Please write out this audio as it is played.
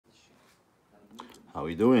How are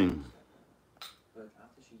you doing?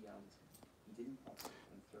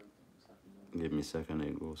 Give me a second, I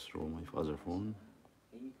go through my other phone.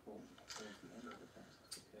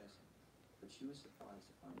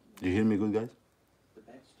 Do you hear me good, guys?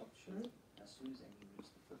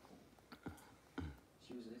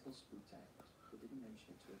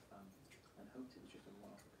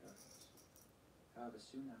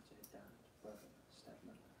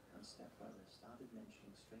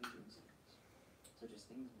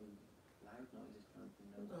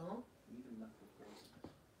 No.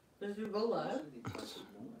 Did you go live?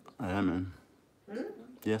 I am in.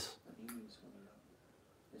 Yes.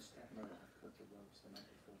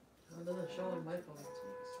 It doesn't show on my phone.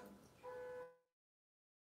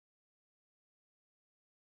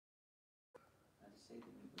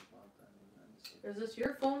 Is this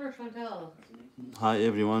your phone or Chantal? Hi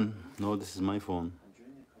everyone. No, this is my phone.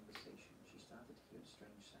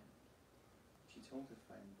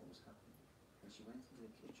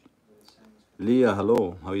 Leah,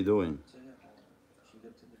 hello. How are you doing?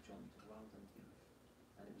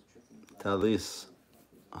 Talis,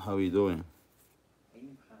 how are you doing?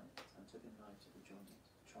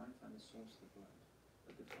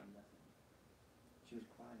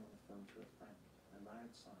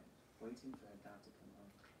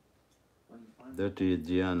 Dirty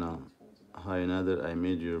Diana. Hi Nader, I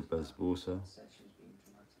made your basbousa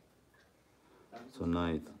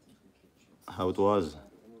tonight. How it was?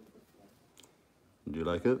 Do you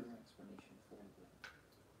like it?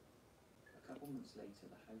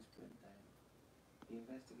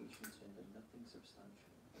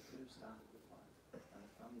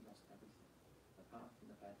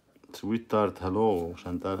 Sweet Tart, hello.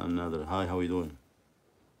 Chantal and Nader. Hi, how are you doing?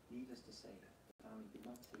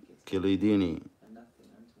 Kilidini.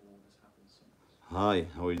 Hi,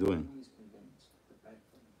 how are you doing?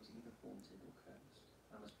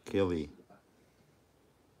 Kelly.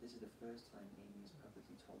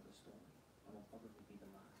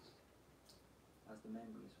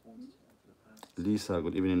 Lisa,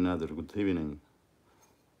 good evening, Nader. Good evening.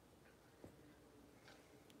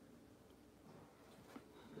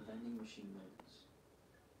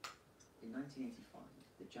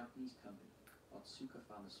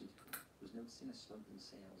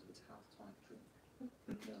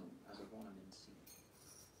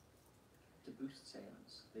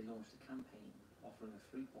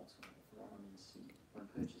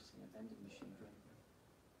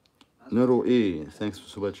 Nero E, thanks for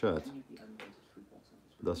super chat.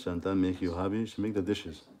 Does Chantal make you happy? She make the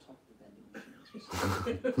dishes.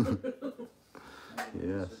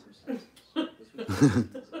 Yes.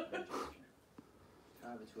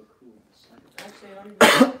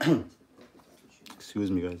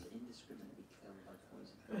 Excuse me, guys.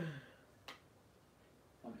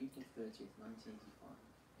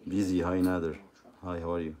 Busy, hi Nader. Hi,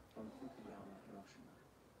 how are you?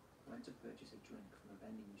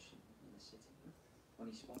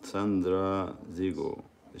 Sandra Zigo.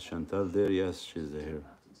 Is Chantal there? Yes, she's there.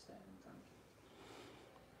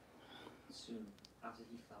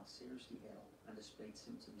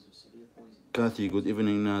 Kathy, good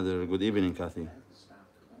evening, Nader. Good evening, Kathy.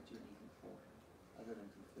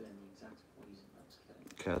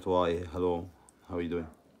 Cat Y, hello. How are you doing?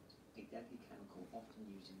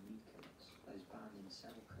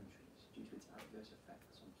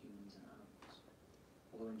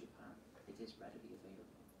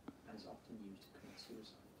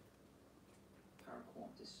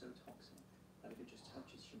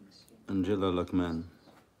 Angela Luckman.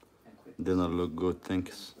 Dinner look good,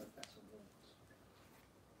 thanks.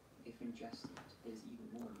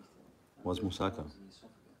 What's moussaka?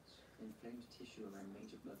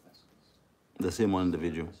 The same one in the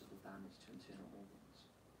video.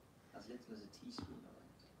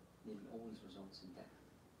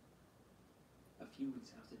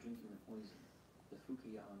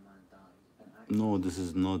 No, this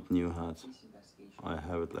is not new hat. I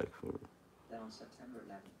have it like for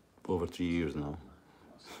over 3 years now.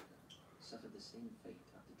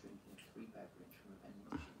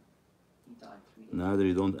 Neither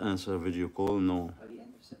you don't answer video call? No,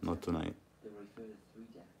 not tonight.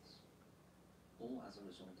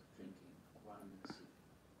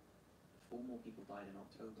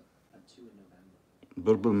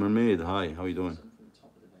 Purple Mermaid, hi, how you doing?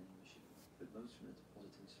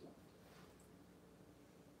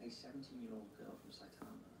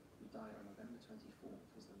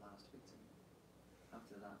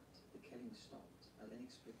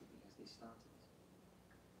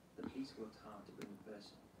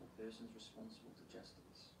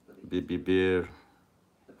 Baby Bear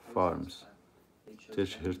Farms.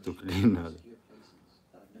 Teach her to clean her.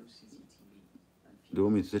 Do you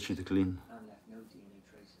want me to touch it to clean?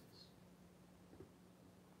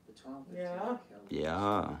 Yeah.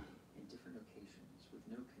 Yeah.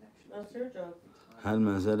 That's your job. هل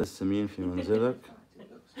ما زال السمين في منزلك؟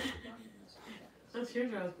 That's your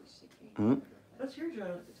job. Huh? That's your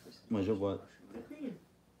job. My job what? To clean.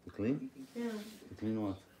 To clean? Yeah. To clean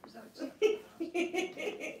what?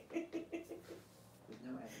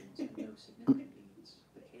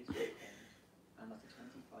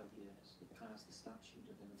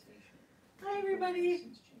 Hi, everybody.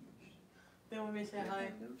 They want me to say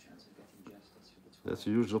hi. That's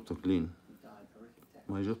your job to clean.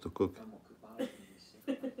 My job to cook.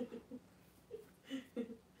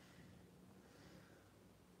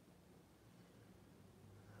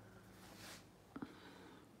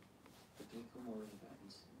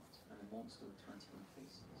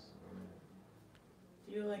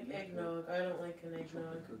 Do you like eggnog? I don't like an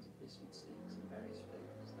eggnog.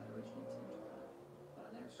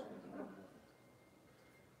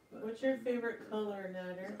 What's your favorite color,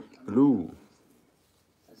 Nader? Blue.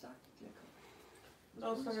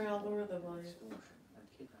 Oh, sorry, I'll lower the volume.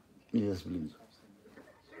 Yes, please.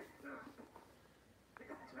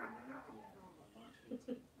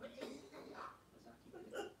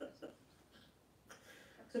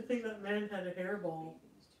 I think that man had a hairball.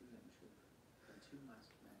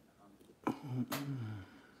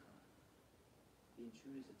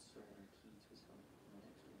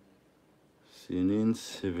 سنين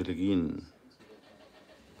سيفلجين.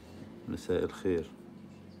 مساء الخير.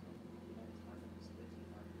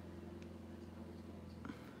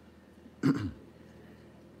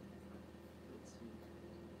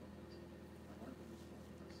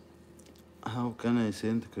 How can I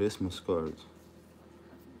send Christmas cards?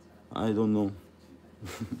 I don't know.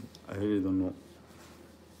 I really don't know.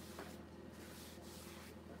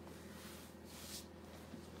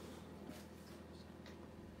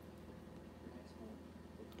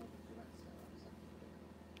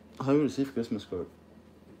 How you receive Christmas cards?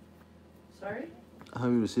 Sorry? How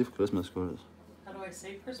you receive Christmas cards? How do I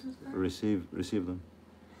say Christmas card? Receive them.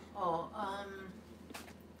 Oh,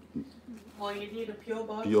 well, you need a P.O.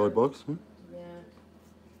 box. P.O. box? Huh? Yeah.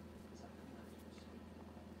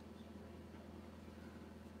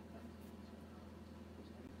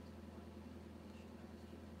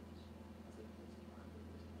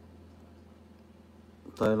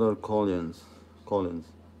 Tyler Collins.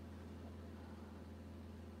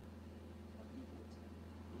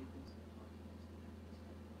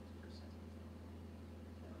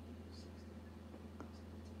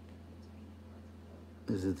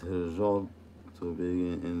 Is it her job to be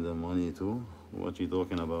in the money too? What you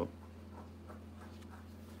talking about?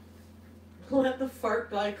 Let the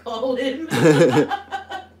fart guy call in.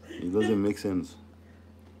 It doesn't make sense.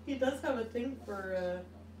 He does have a thing for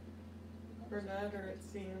Nader, it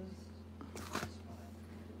seems.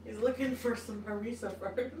 He's looking for some harissa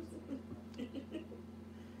farts.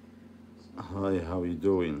 Hi, how you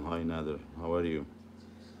doing? Hi, Nader. How are you?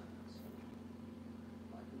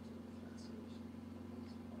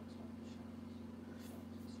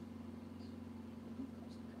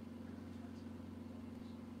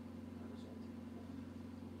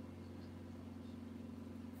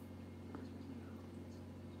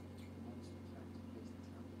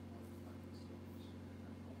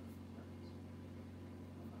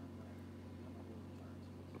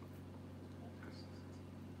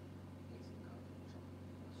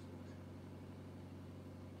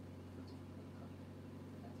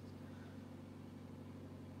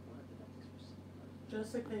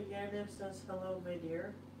 Jessica Yaniv says hello, my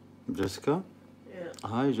dear. Jessica? Yeah.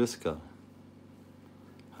 Hi, Jessica.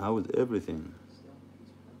 How is everything?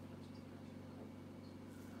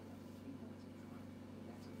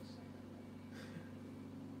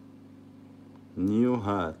 New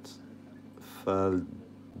hat. Fall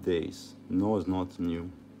days. No, it's not new.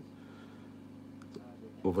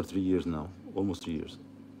 Over 3 years now. Almost 3 years.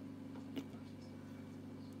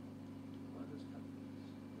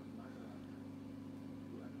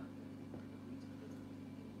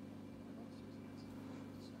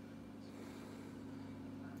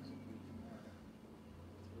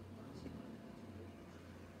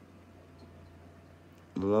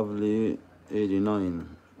 Lovely 89.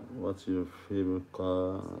 What's your favorite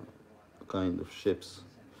kind of chips?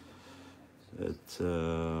 It's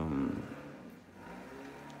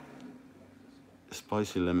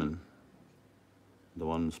spicy lemon. The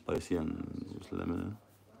one spicy and with lemon.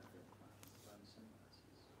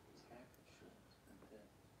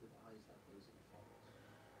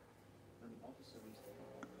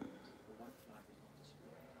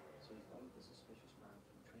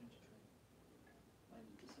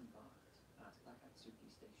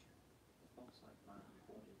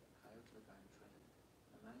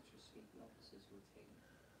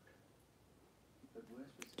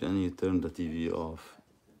 Can you turn the TV off?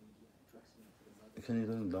 Can you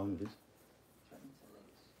turn it down, please?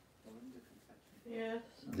 Yes.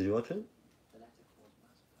 Did you watch it?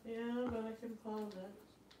 Yeah, but I can pause it.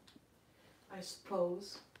 I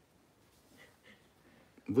suppose.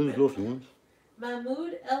 Put it off, you want?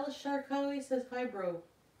 Mahmoud El Sharkawi says hi, bro.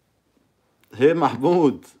 هي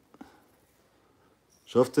محمود،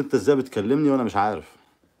 شفت انت ازاي بتكلمني وانا مش عارف؟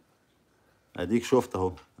 اديك شفت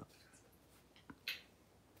اهو.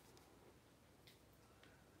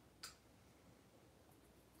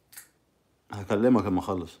 هكلمك لما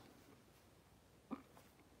اخلص.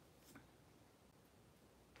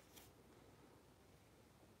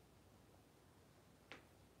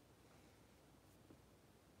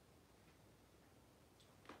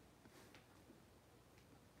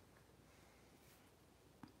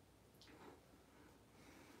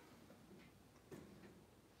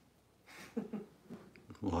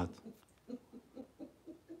 What?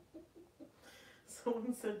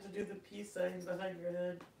 Someone said to do the peace sign behind your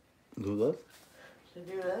head. Do that? To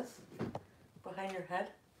do this? Behind your head?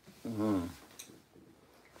 Uh-huh.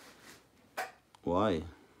 Why?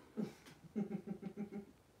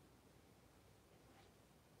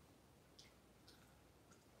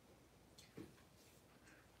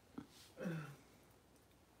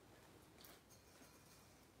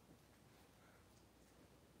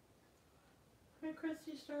 Hi,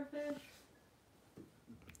 Christy Starfish.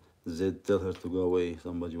 Zed, tell her to go away.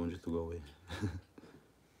 Somebody wants you to go away.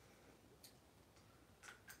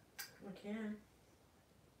 I can.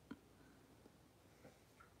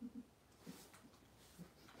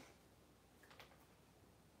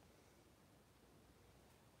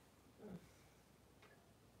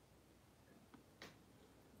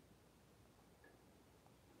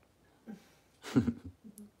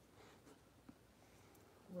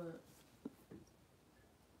 What?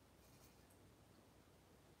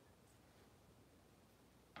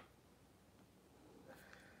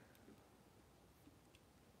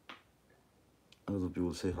 Other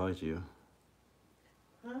people say hi to you.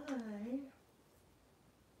 Hi.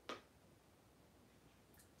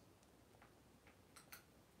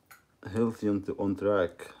 Healthy on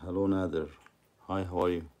track. Hello, Nader. Hi, how are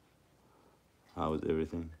you? How is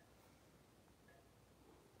everything?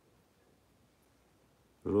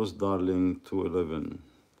 Rose Darling 211.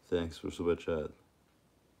 Thanks for super chat.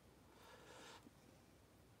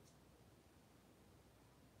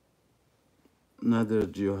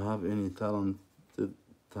 Nader, do you have any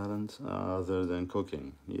talents other than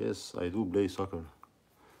cooking? Yes, I do play soccer.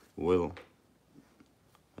 Well,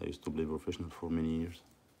 I used to play professional for many years.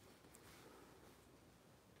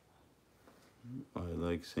 I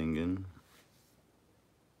like singing.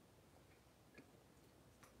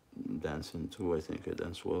 Dancing too, I think I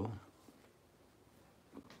dance well.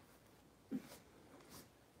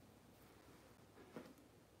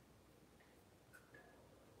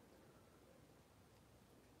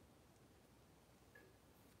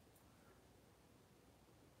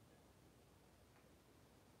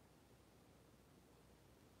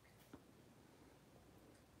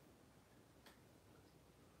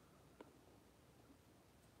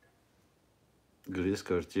 Grace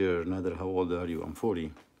Cartier, Nader, how old are you? I'm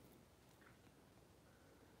 40.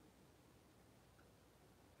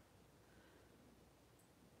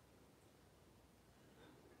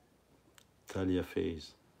 Talia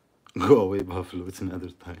Faze. Go away, Buffalo, it's another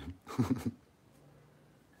time.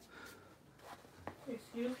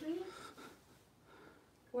 Excuse me?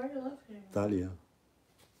 Why are you laughing? Talia.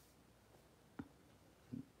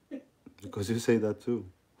 Because you say that too.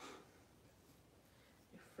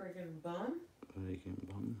 You friggin' bum? Freaking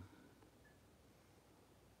bum.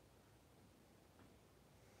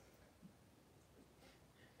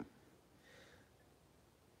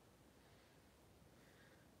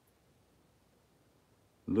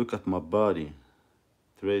 Look at my body,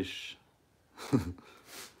 Trish.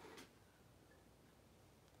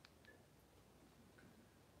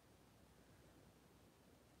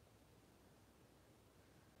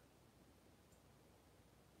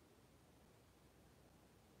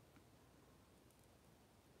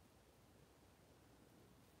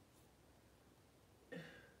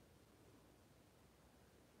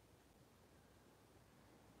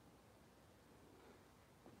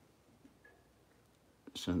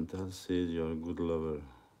 Chantal says you're a good lover.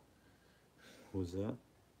 Who's that?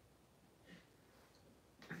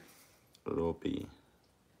 Ropi.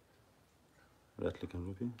 Ratlik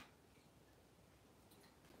and Ropi?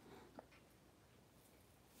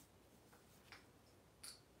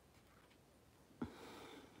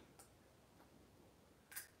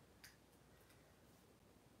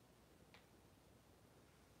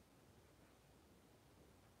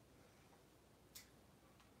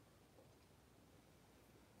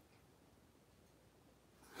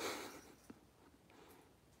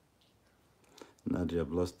 Nadia,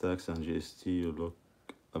 plus tax and GST, you look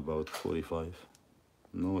about 45.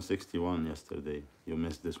 No, 61 yesterday. You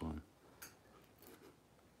missed this one.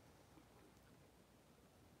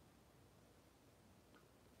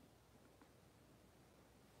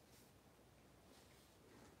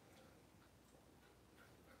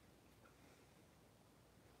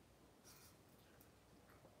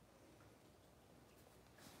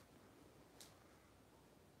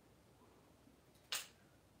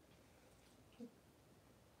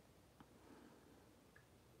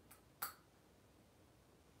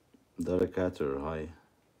 Derek Hatter, hi.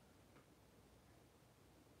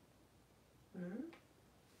 Hmm?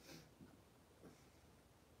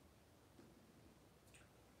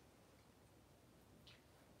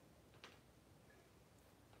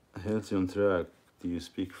 Healthy on track. Do you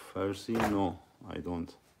speak Farsi? No, I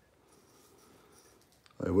don't.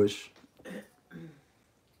 I wish.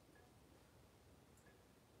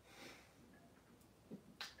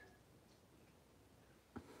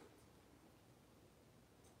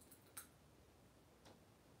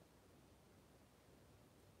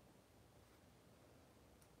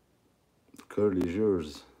 Curly is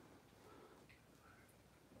yours.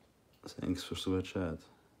 Thanks for super chat.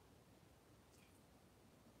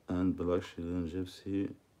 And black, she didn't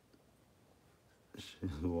gypsy.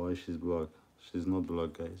 Why she's black? She's not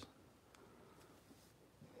black, guys.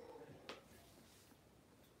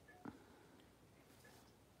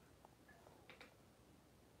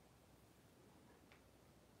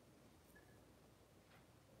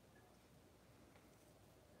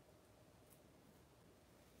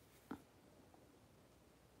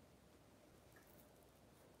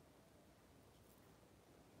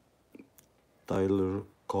 Tyler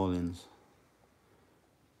Collins.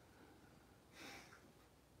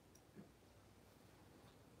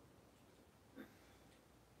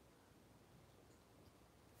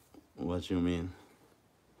 What you mean?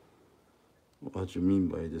 What you mean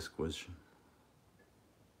by this question?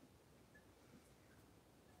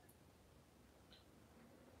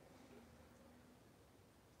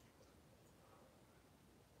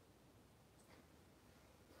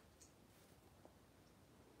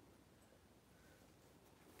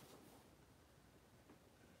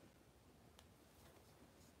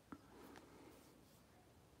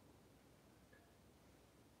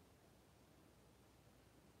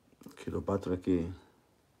 Cleopatra Key.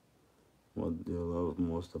 What do you love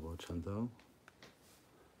most about Chantal?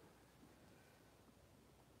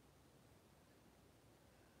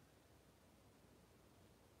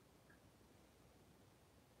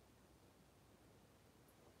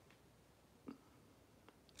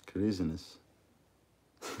 Craziness.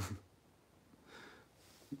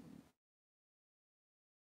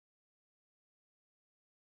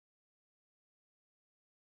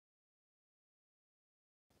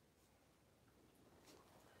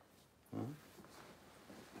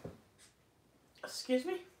 Excuse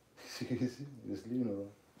me? Just leave it.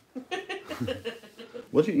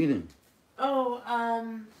 What are you eating? Oh,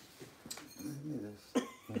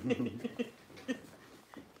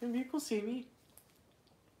 can people see me?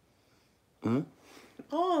 Huh?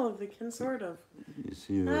 Oh, they can sort of. You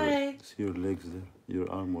see your, Hi. see your legs there?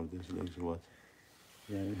 Your arm or these legs or what?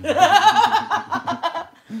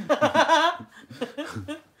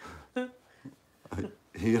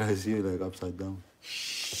 Here I see you like upside down.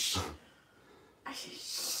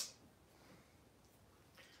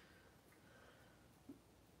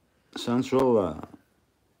 Central,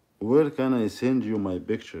 where can I send you my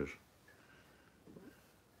picture?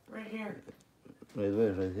 Right here. Right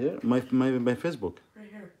there, right here? My Facebook. Right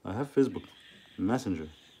here. I have Facebook. Messenger.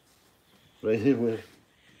 Right here, where?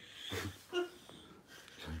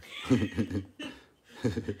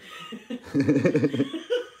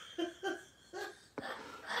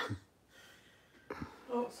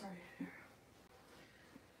 Oh, sorry.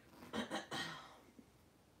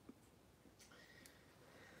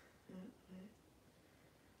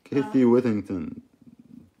 Kathy Whittington.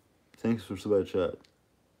 Thanks for super chat.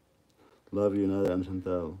 Love you, Nada and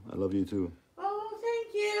Chantal. I love you too. Oh,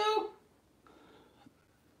 thank you.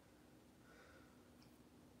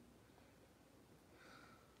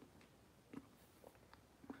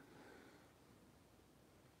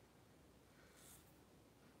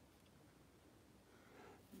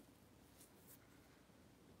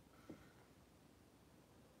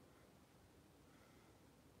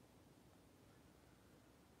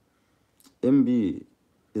 MB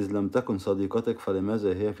إذ لم تكن صديقتك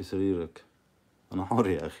فلماذا هي في سريرك؟ أنا حر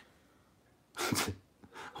يا أخي.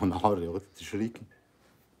 أنا حر يا أخي. أنت شريكي.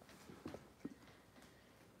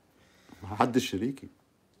 محدش شريكي.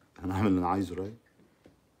 أنا أعمل اللي أنا عايزه رايق.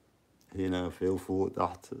 هنا في وفوق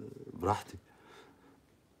تحت براحتي.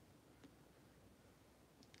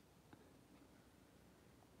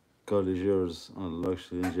 Carly Gears unlock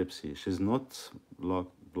Shirin Gypsy. She's not block.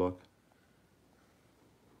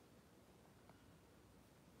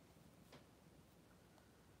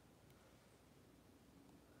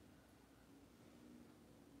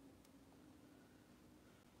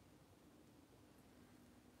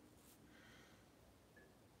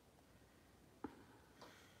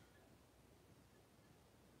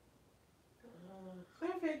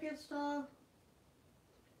 Perfect, it's dog.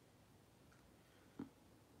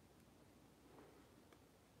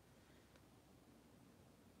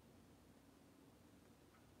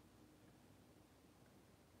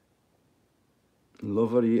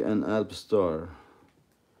 Lovery and Alpstar.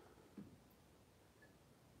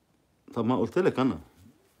 طب ما قلت لك انا،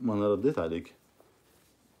 ما انا رديت عليك.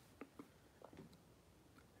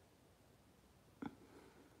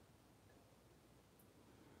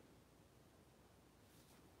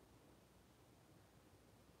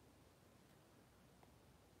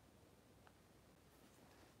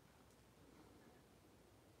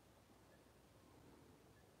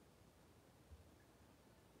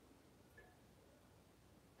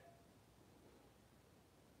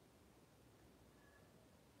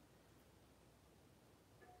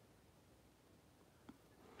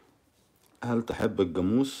 هل تحب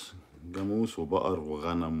الجاموس؟ جاموس وبقر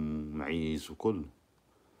وغنم ومعيز وكله.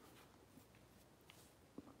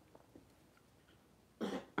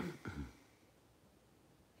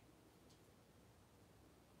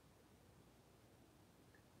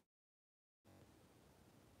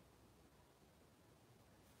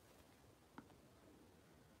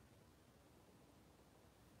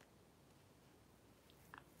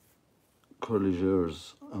 Curly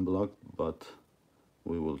Gears unblocked, but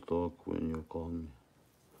we will talk when you call me.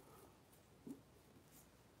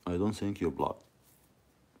 I don't think you're blocked.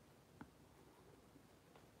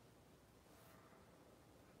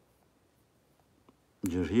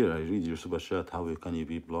 You're here, I read your super chat. How can you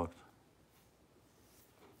be blocked?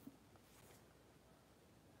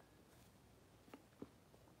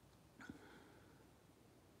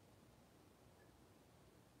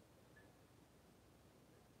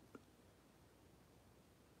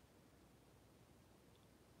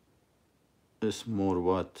 It's more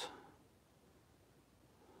what?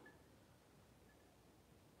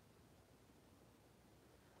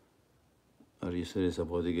 Are you serious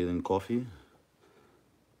about getting coffee?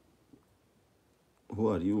 Who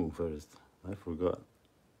are you first? I forgot.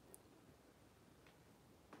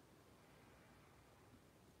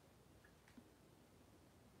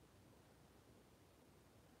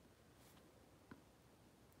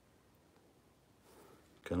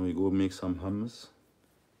 Can we go make some hummus?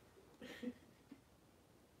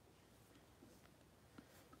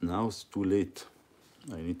 Now it's too late.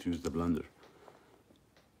 I need to use the blender.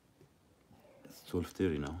 It's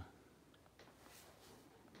 12:30 now.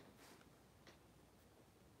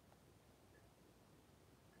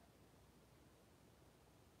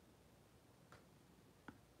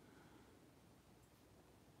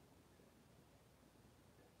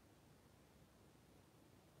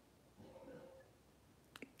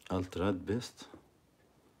 Ultra best.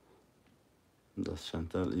 Does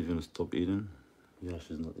Chantal even stop eating? Yeah,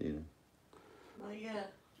 she's not eating. Not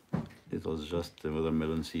yet. It was just a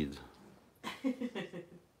watermelon seed.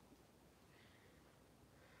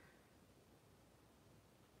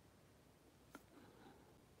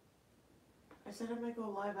 I said I might go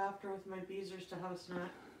live after with my beezers to have a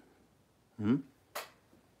snack. Hmm?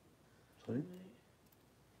 Sorry?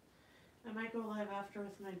 I might go live after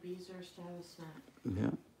with my beezers to have a snack.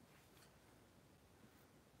 Yeah.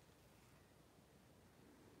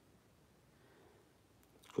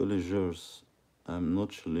 Collégers, I'm not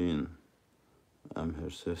Shalene. I'm her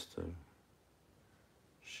sister.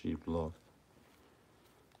 She blocked.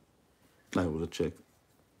 I will check,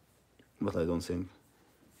 but I don't think.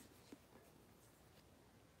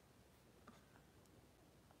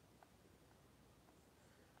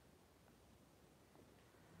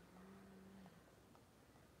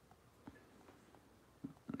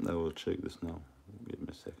 I will check this now. Give me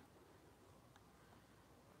a sec.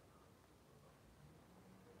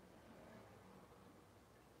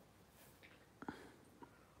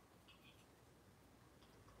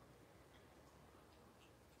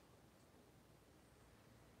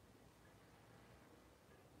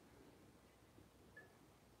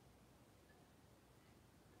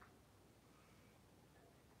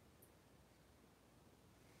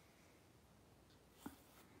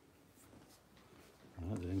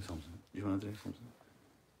 I want to drink something. You want to drink something?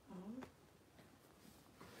 Oh.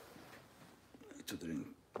 I need to drink.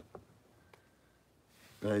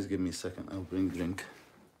 Guys, give me a second. I'll bring drink.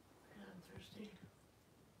 Yeah, I'm thirsty.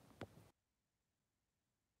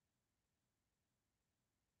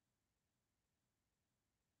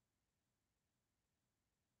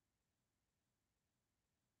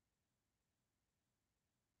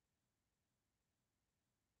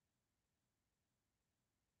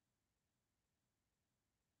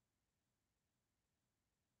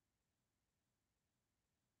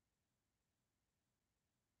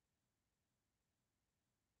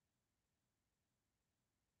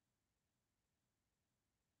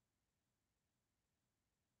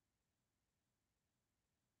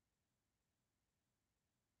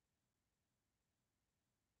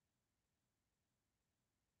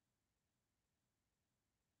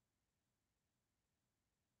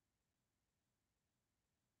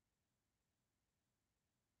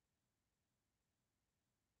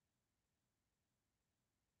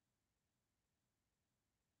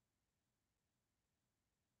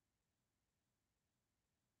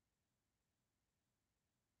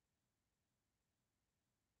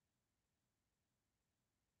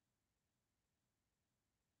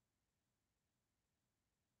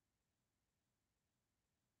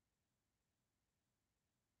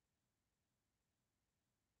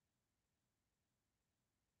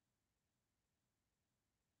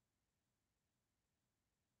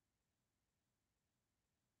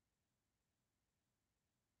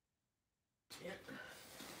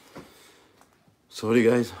 Sorry,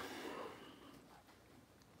 guys.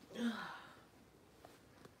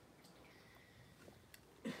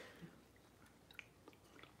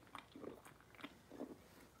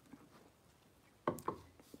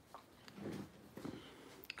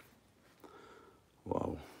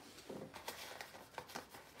 Wow.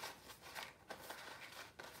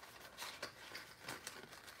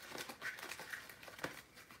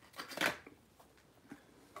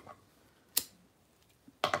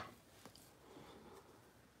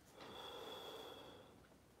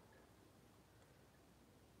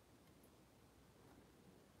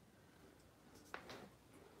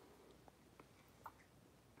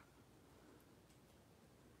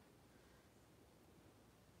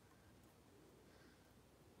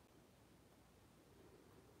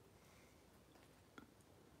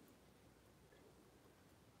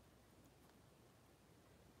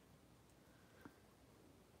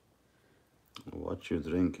 What you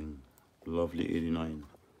drinking? Lovely 89.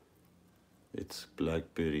 It's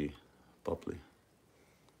blackberry bubbly.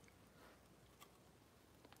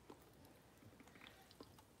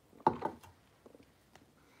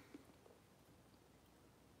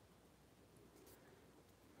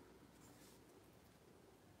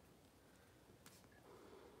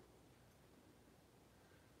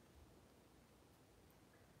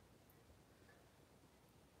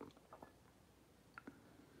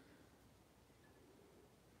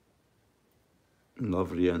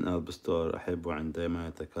 نافريان ألبستار أحب عندما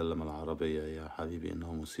يتكلم العربية يا حبيبي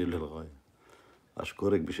إنه مثير للغاية.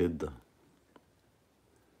 أشكرك بشدة.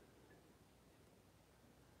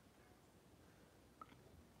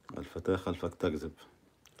 الفتاة خلفك تكذب،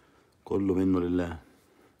 كله منه لله،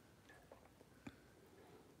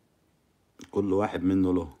 كل واحد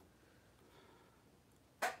منه له.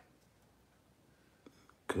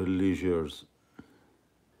 curly yours.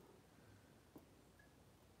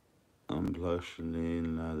 Unblock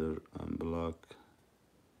Shalene ladder, unblock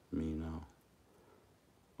me now.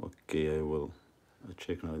 Okay, I will. I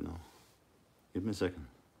check right now. Give me a second.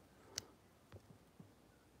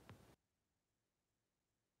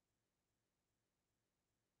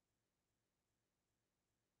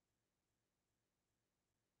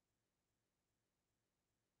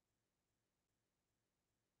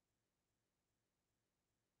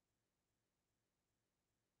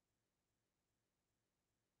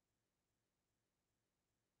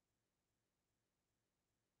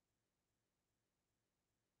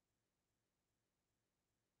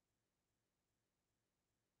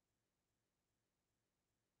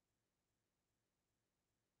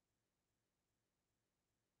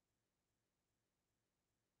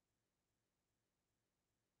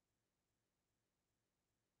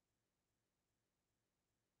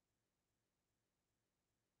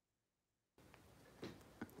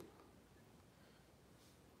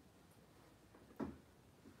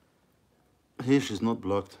 Here she's not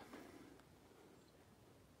blocked.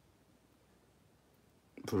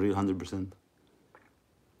 For real, 100%.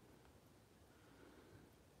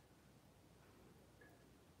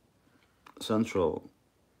 Central.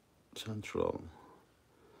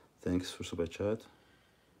 Thanks for super chat.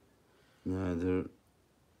 Neither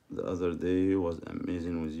the other day was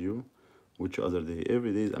amazing with you. Which other day?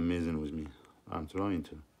 Every day is amazing with me. I'm trying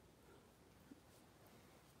to.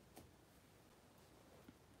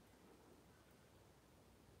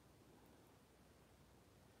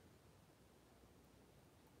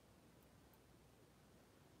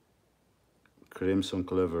 Crimson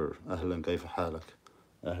Clever. أهلا، كيف حالك؟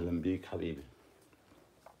 أهلا بيك حبيبي.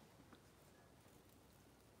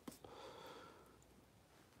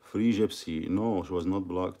 Free Gypsy. No, she was not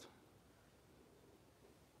blocked.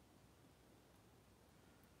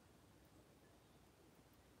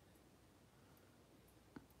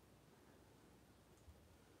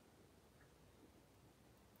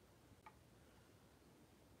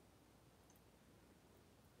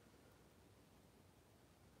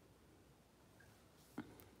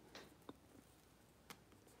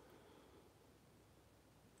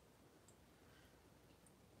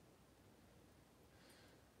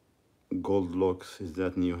 Gold locks. Is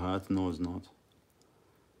that new hat? No, it's not.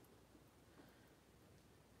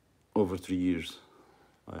 Over 3 years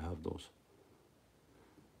I have those.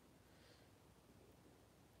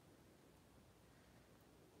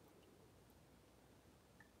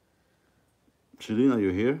 Shalene, are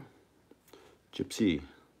you here? Gypsy.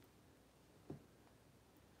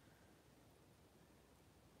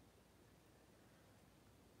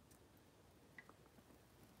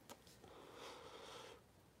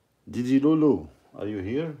 Didi Lulu, are you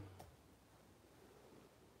here?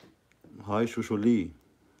 Hi, Shushu Lee.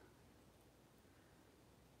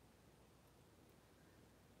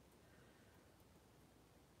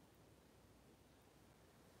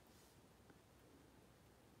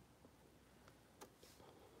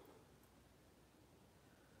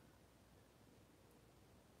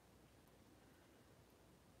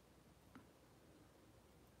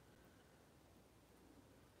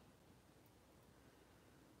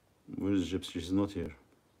 Where is Gypsy? She's not here.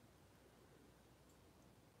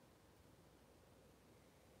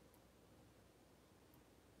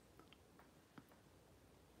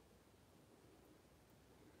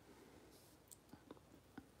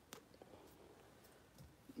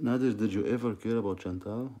 Nadir, did you ever care about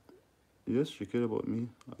Chantal? Yes, she cared about me.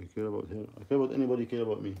 I care about her. I care about anybody care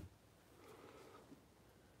about me.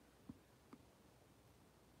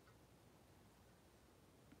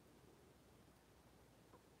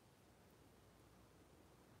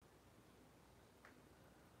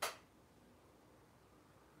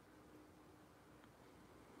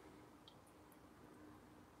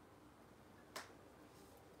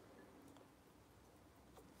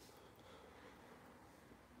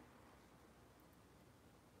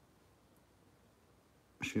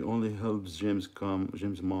 She only helps James'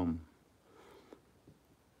 mom.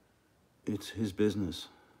 It's his business.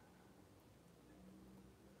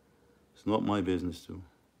 It's not my business too.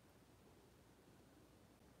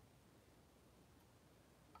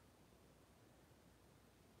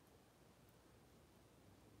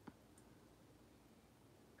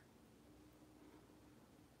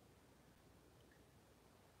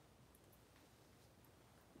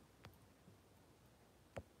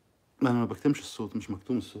 أنا ما بكتمش الصوت، مش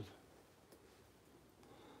مكتوم الصوت.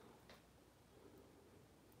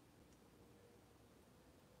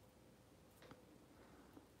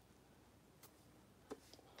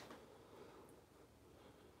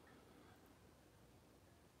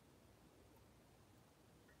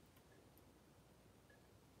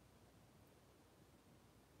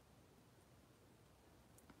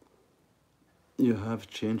 You have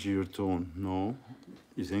changed your tone. No?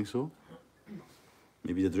 You think so?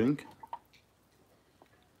 Maybe a drink?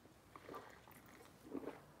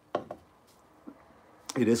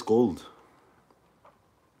 It is cold.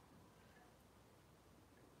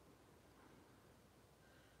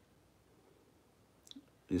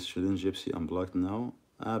 Is Shirin Gypsy unblocked now?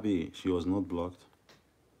 Abby, she was not blocked.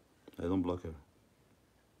 I don't block her.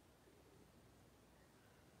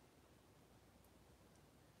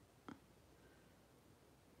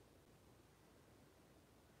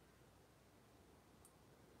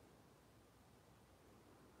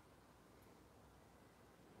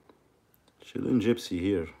 Shirin Gypsy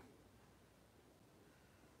here.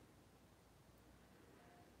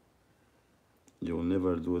 You will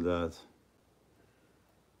never do that.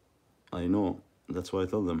 I know. That's why I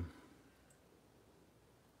tell them.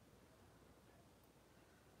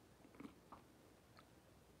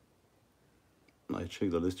 I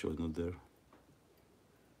checked the list, she was not there.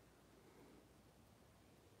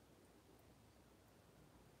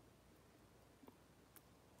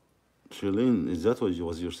 Shirlene, is that what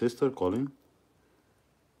was your sister calling?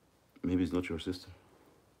 Maybe it's not your sister.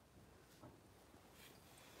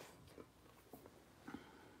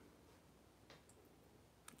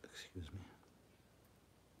 Excuse me.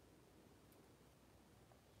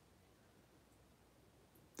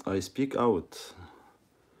 I speak out.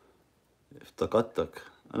 افتقدتك.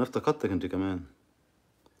 أنا افتقدتك أنت كمان.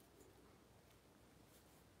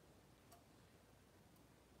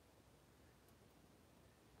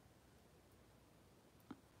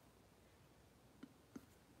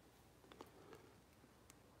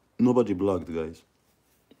 Nobody blocked, guys.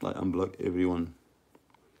 I unblock everyone.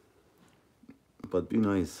 But be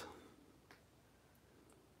nice.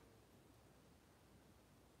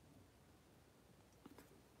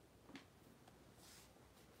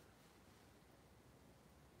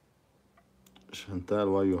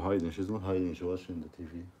 Chantal, why are you hiding? She's not hiding, she's watching the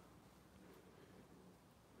TV.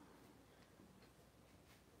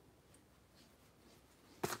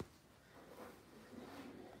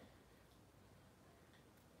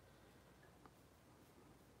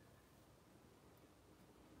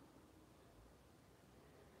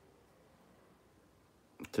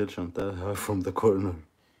 Tell Chantal her from the corner.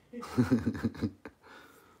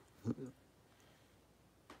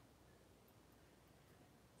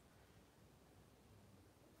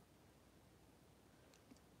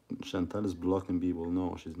 Chantal is blocking people.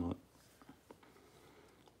 No, she's not.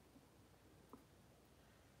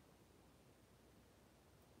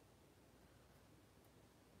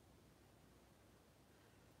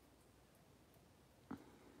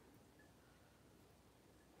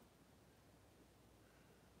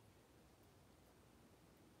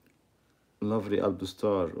 لافري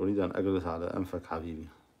البستار، أريد أن أجلس على أنفك حبيبي.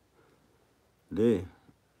 ليه؟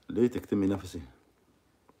 ليه تكتمي نفسي؟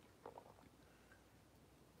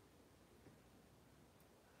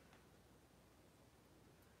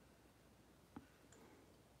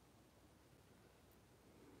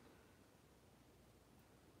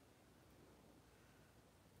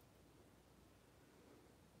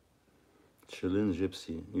 Shalene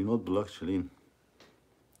Gypsy. You not blocked Shalene.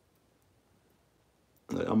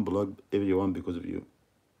 I unblocked everyone because of you.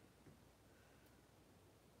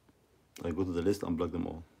 I go to the list, unblock them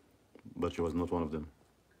all. But she was not one of them.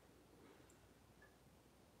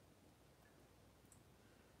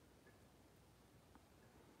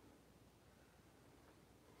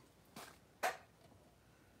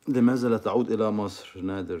 لماذا لا تعود إلى مصر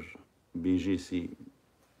نادر BGC؟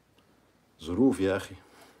 ظروف يا أخي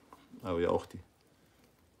أو يا أختي.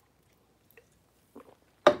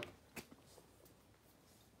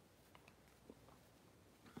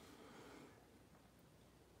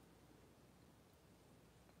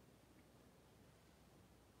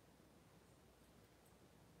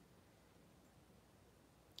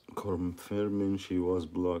 Confirming she was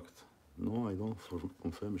blocked. No, I don't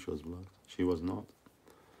confirm she was blocked. She was not.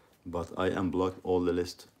 But I unblocked all the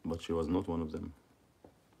list, but she was not one of them.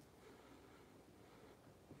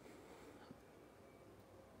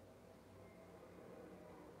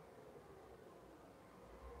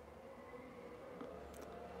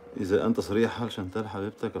 إذا أنت صريح هل شانتال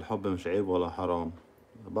حبيبتك الحب مش عيب ولا حرام؟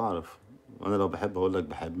 بعرف. أنا لو بحب هقولك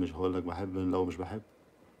بحب، مش هقولك بحب لو مش بحب.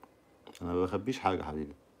 أنا ما بخبيش حاجة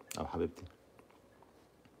حبيبي أو حبيبتي.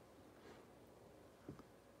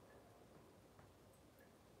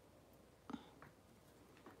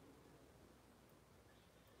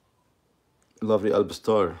 Lovely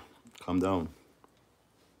Albstar, calm down.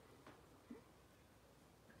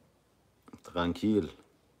 Tranquille.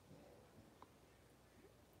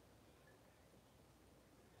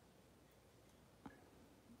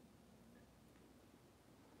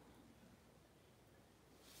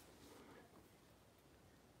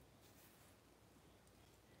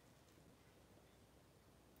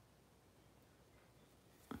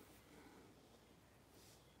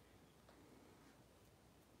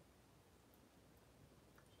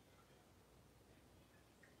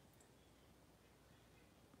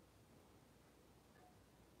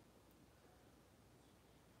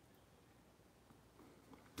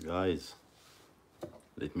 Guys,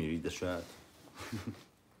 let me read the chat.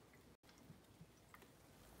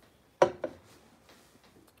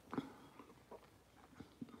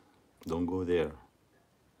 Don't go there.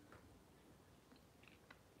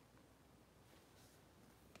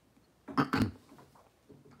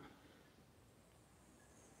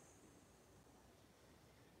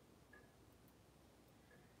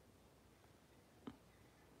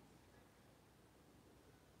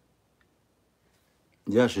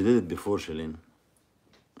 Yeah, she did it before, Shalene.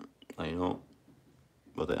 I know,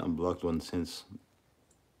 but I unblocked one since.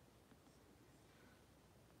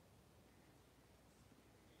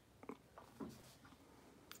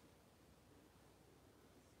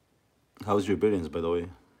 How's your parents, by the way?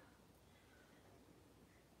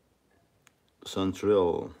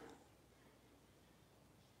 Central.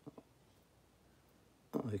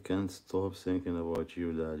 I can't stop thinking about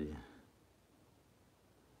you, Daddy.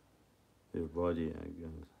 Your body, I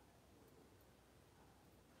guess.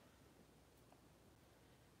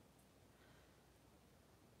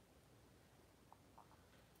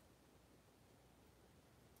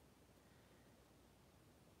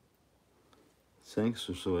 Thanks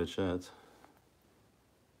for so chat.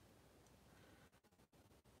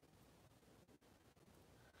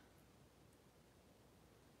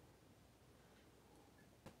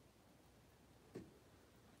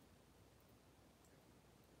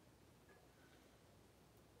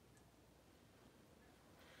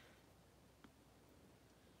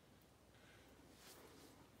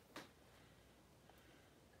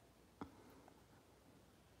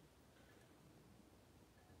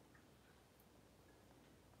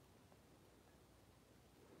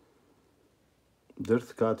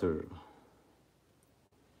 Dirt Cutter.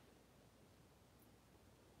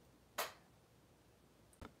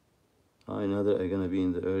 Hi, Nader, I'm gonna be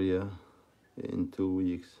in the area in 2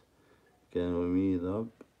 weeks. Can we meet up?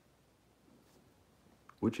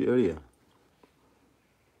 Which area?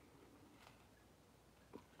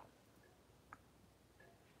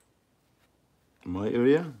 My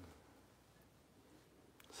area?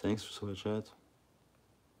 Thanks for so chat.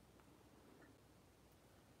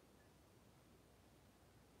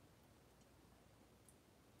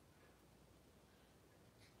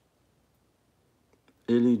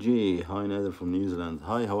 Ellie G. Hi, Nader from New Zealand.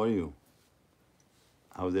 Hi, how are you?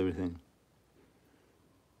 How's everything?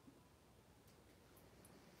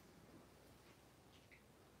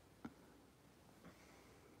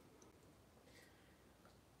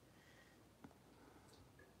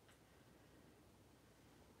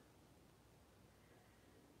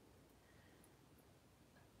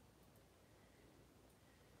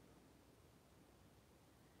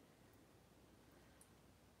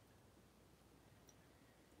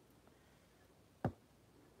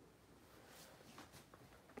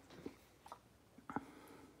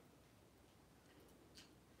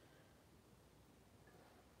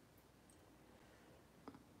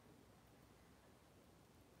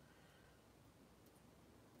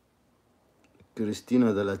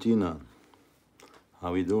 Christina de Latina.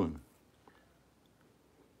 How we doing?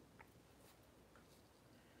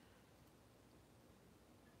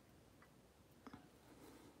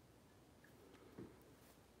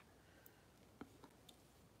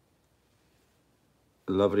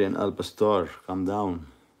 Lavrian Al Pastor, calm down.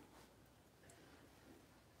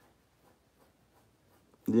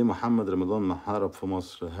 ليه محمد رمضان محارب في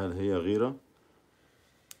مصر؟ هل هي غيرة؟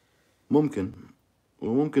 ممكن،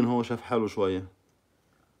 وممكن هو شاف حاله شوية،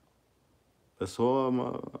 بس هو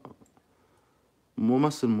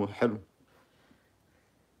ممثل حلو.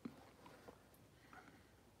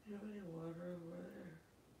 You have any water over there?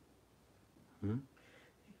 Hmm?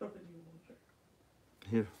 You have any water?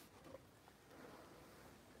 Here.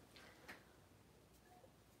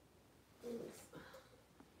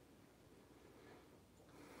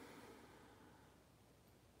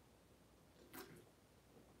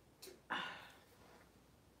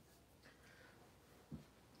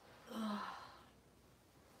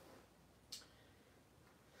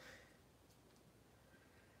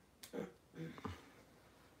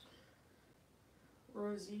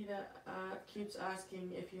 Rosita keeps asking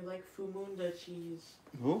if you like Fumunda cheese.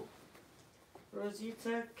 Who?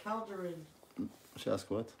 Rosita Calderon. She asked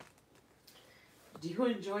what? Do you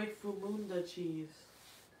enjoy Fumunda cheese?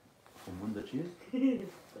 Fumunda cheese?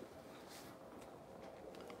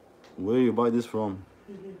 Where you buy this from?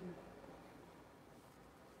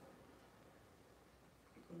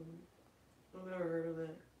 I've never heard of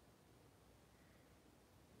it.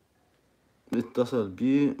 اتصل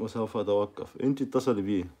بيه وسوف أتوقف. انتي اتصلي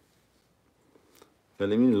بيه،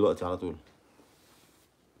 كلميني دلوقتي على طول.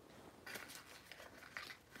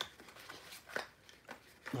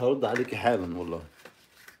 هرد عليكي حالا والله،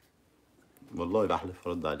 والله بحلف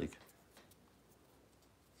هرد عليكي.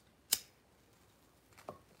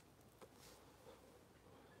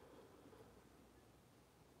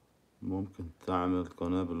 ممكن تعمل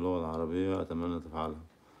قناة باللغة العربية؟ أتمنى تفعلها.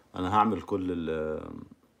 أنا هعمل كل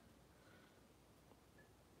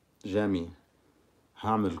جامي،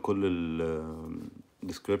 هعمل كل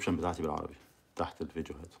description بتاعتي بالعربي تحت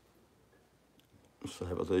الفيديوهات، بس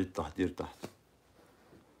هيبقى طريقة تحضير تحت.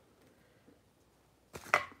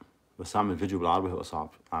 بس أعمل فيديو بالعربي هيبقى صعب،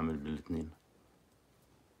 أعمل بالاتنين.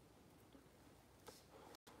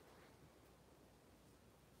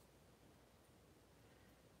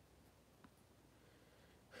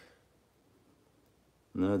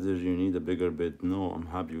 Nadir, you need a bigger bed. No, I'm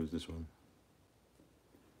happy with this one.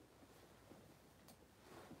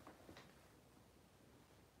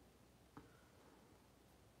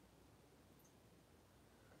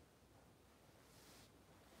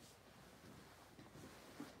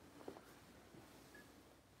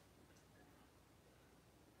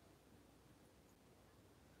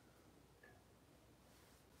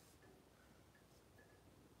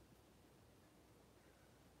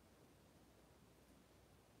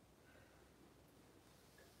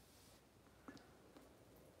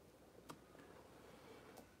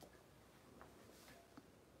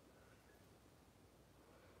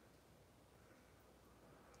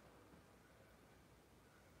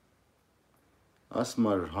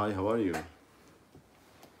 Asmar, hi, how are you?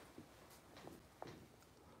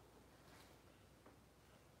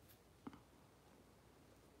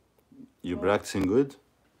 You practicing good?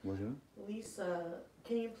 What's your name? Lisa,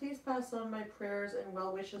 can you please pass on my prayers and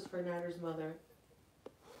well wishes for Natter's mother?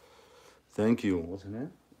 Thank you. What's her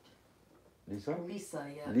name? Lisa? Lisa,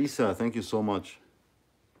 yeah. Lisa, thank you so much.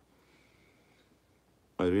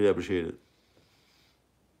 I really appreciate it.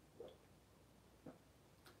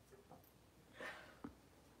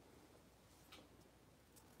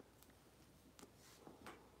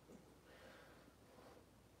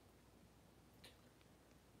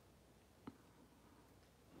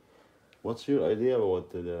 What's your idea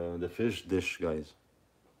about the fish dish, guys?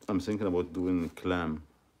 I'm thinking about doing clam,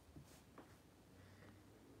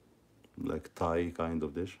 like Thai kind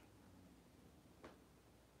of dish.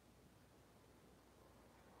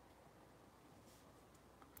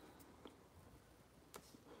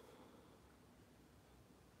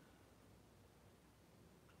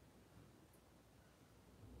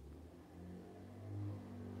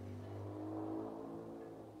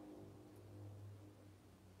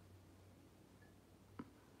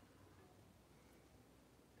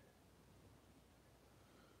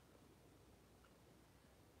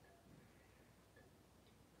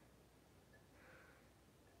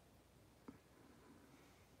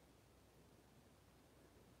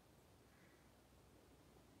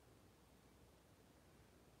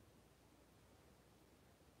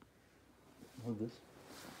 What's this?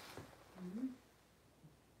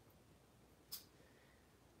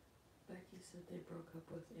 Becky Becky said they broke up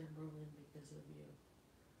with Anne Boleyn because of you.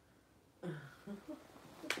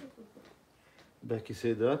 Becky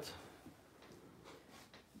said that.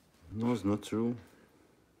 No, it's not true.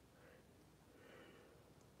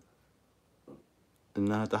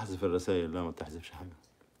 إنها تحذف الرسائل. لا، ما تحذفش حاجة.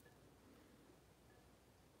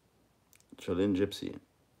 Charlene Gypsy.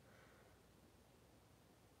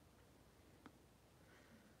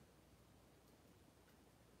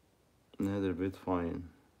 Neither bit fine.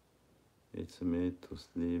 It's made to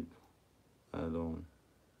sleep alone.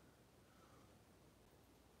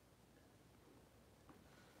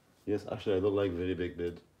 Yes, actually, I don't like very big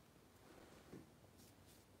bed.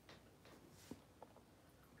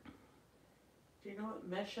 Do you know what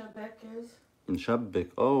Meshabek is?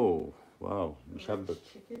 مشبك. Oh, wow. Orange مشبك.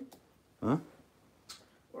 chicken? Huh?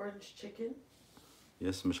 Orange chicken?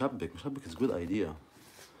 Yes, مشبك. مشبك is a good idea.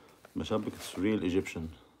 مشبك is real Egyptian.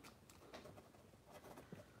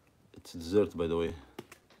 It's dessert, by the way.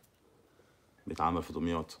 بيتعمل في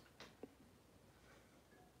دمياط.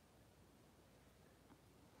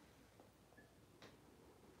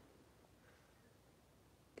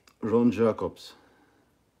 Ron Jacobs.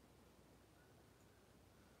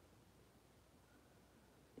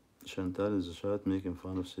 Chantal is a chat making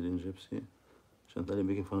fun of Celine Gypsy. Chantal, you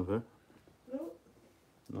making fun of her? No.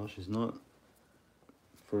 No, she's not.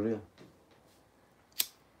 For real.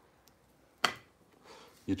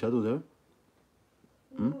 You chat with her?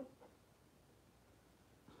 No.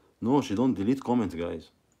 No, she don't delete comment,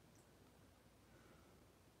 guys.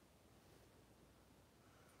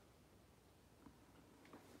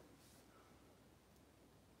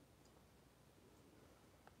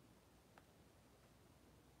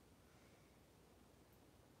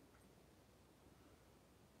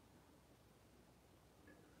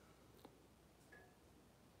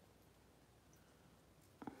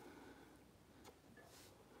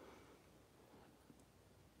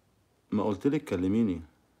 ما قلت لك كلميني.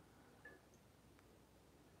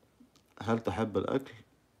 هل تحب الأكل؟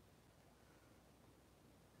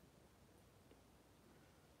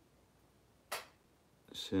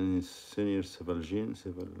 سينيور سيفالجين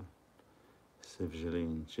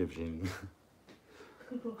سيفجلين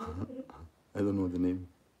I don't know the name.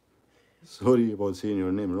 Sorry about saying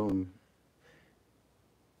your name wrong.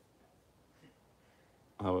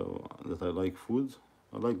 How that I like food?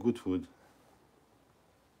 I like good food.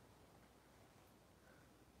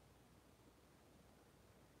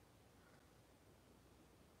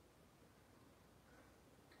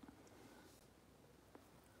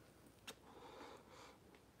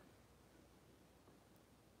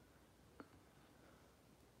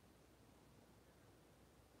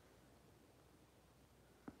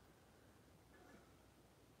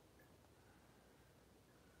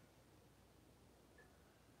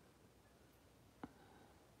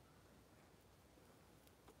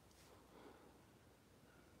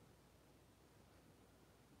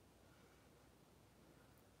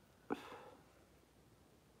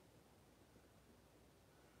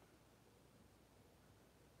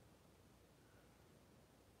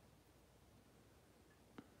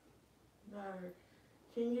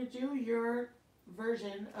 Can you do your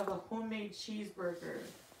version of a homemade cheeseburger?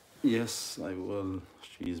 Yes, I will.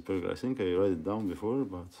 Cheeseburger. I think I write it down before,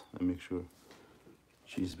 but I make sure.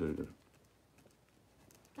 Cheeseburger.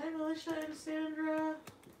 Hi, Melissa and Sandra.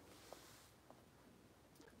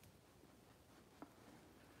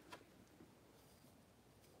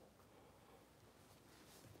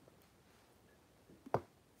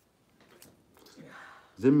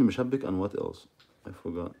 Zimmi مشبك and what else? I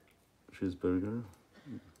forgot. Cheeseburger,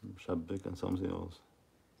 مشبك and something else.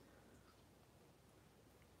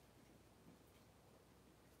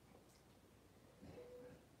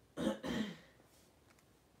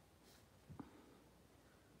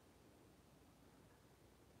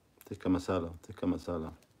 Tikka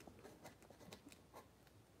masala.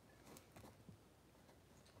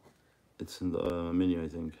 It's in the menu, I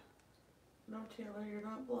think. No, Taylor, you're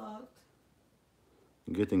not blocked.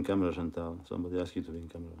 Get in camera, Chantal. Somebody asked you to be in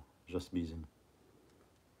camera. Just be in.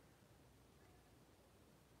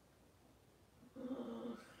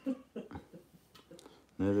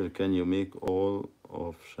 Neither can you make all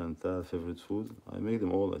of Chantal's favorite food. I make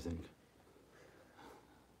them all, I think.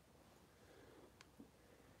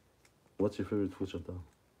 What's your favorite food, Chantal?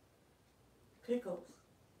 Pickles.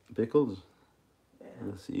 Pickles? Yeah.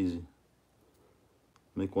 That's easy.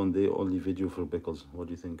 Make one day only video for pickles. What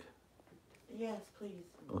do you think? Yes, please.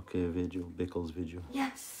 Okay, video. Pickles video.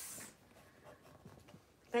 Yes.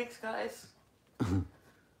 Thanks, guys. Who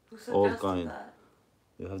All suggested kind. that?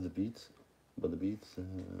 You have the beets? But the beets...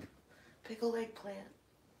 Pickled eggplant.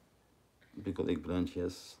 Pickled eggplant,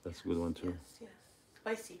 yes, that's a good one too. Yes, yes.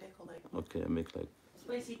 Spicy pickled egg. Okay, I make like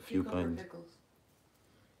Spicy few cucumber kinds. pickles.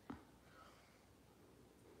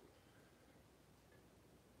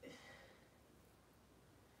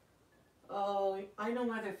 Oh, I know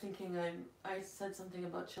why they're thinking I said something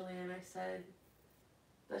about chili and I said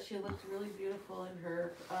that she looked really beautiful in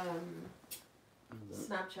her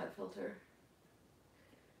Snapchat filter.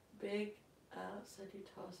 Big said you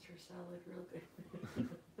tossed her salad real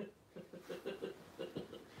good.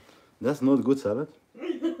 That's not good salad.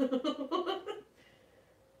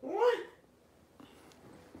 What?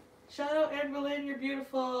 Shout out Anne Boleyn, you're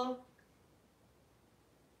beautiful.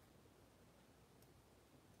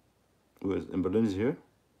 Where's in Berlin is here?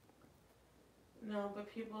 No, but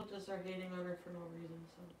people just are hating on her for no reason,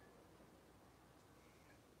 so.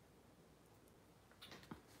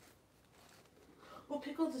 Oh,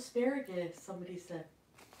 pickled asparagus, somebody said.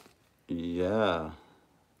 Yeah.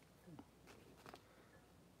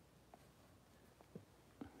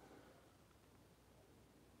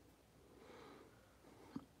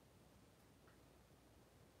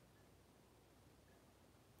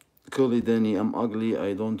 Curly Danny, I'm ugly,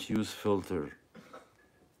 I don't use filter.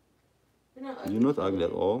 You're not ugly. You're not ugly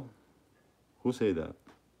at Kelly. all. Who say that?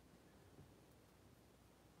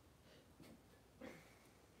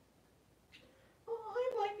 Oh,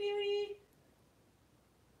 hi, Black Beauty.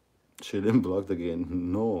 She didn't blocked again.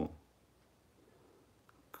 No.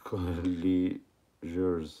 Curly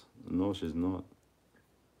yours. No, she's not.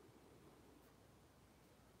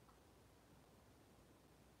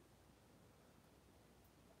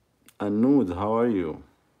 Anood, how are you?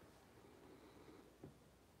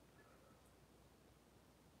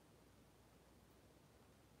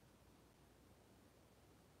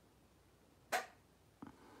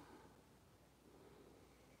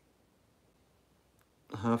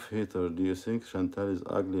 Half hater, do you think Chantal is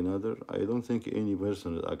ugly, Nader? I don't think any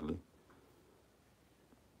person is ugly.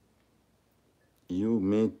 You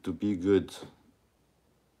made to be good.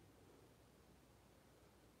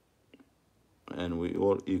 And we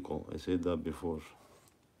all equal. I said that before.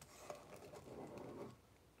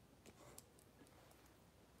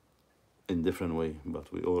 In different way,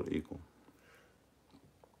 but we all equal.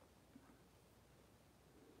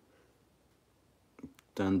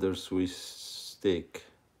 Tender Swiss steak.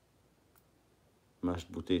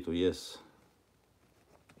 Mashed potato, yes.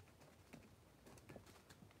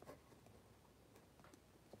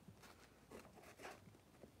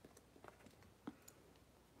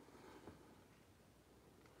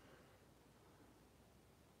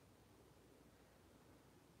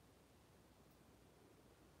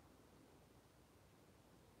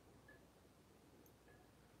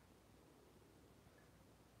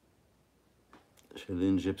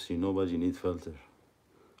 Shalin Gypsy, nobody need filter.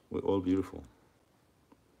 We're all beautiful.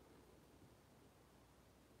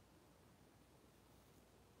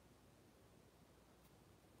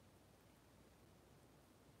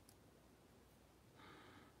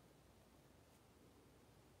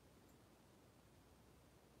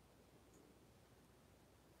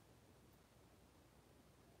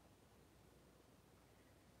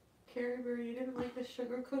 Carrie Bear, you didn't like the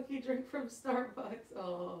sugar cookie drink from Starbucks.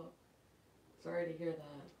 Oh, sorry to hear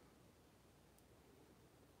that.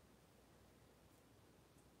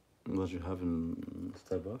 What you have in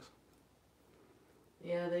Starbucks?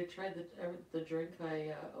 Yeah, they tried the drink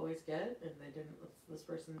I always get, and they didn't. This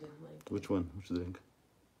person didn't like. Which one? Which drink?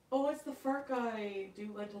 Oh, it's the fart guy.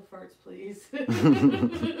 Do lentil farts, please.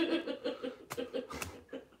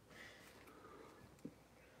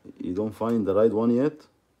 You don't find the right one yet?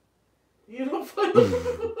 You don't find.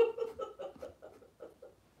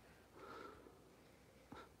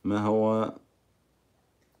 ما هو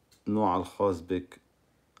نوع الخاص بك؟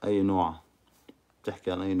 أي نوع؟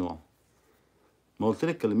 تحكي عن أي نوع؟ ما قلت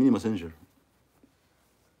لك كلميني ماسنجر.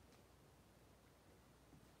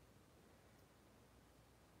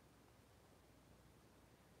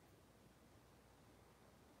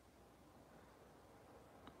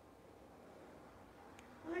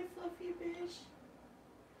 Hi, Fluffy Bish.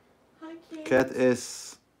 Hi, Kate. Cat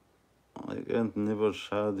S. I can't never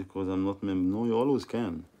shout because I'm not member. No, you always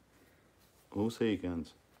can. Who say you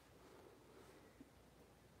can't?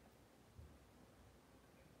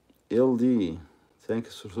 LD.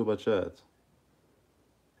 Thanks for super chat.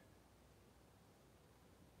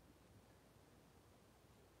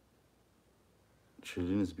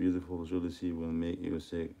 Children is beautiful. Jealousy will make you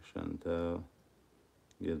sick. Chantal.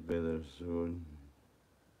 Get better soon.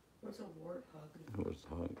 What's a warthog? Where's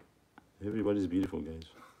the hug? Everybody's beautiful, guys.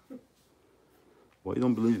 Why you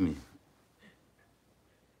don't believe me?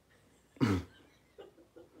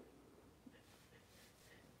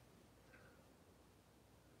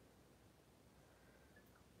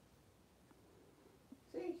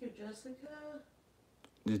 Thank you, Jessica.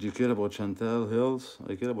 Did you care about Chantal health?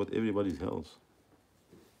 I care about everybody's health.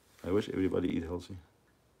 I wish everybody eat healthy.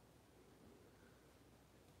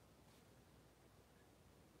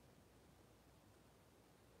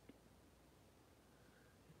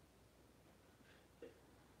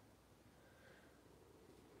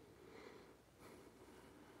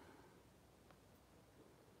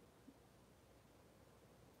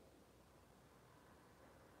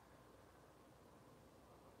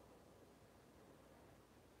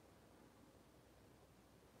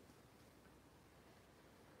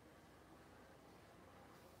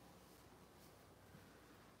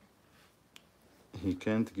 He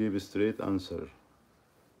can't give a straight answer.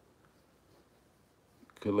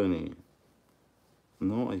 Killing.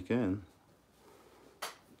 No, I can.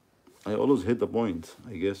 I always hit the point,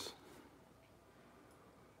 I guess.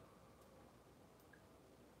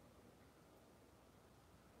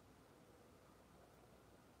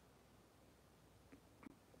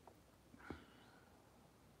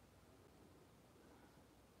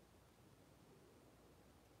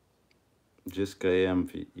 Jessica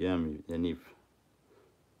Yanif.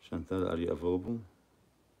 Chantal, are you available?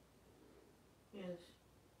 Yes.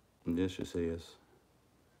 Yes, she say yes.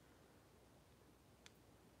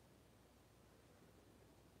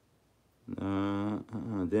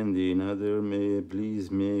 Dandy, Nader, may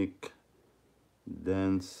please make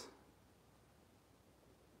dance.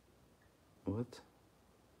 What?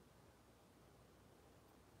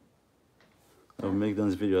 I'll make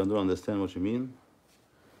dance video. I don't understand what you mean.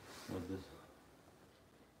 What this?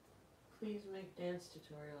 Please make dance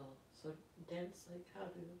tutorial. So dance like how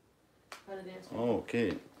to dance. Oh,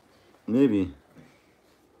 okay. Maybe.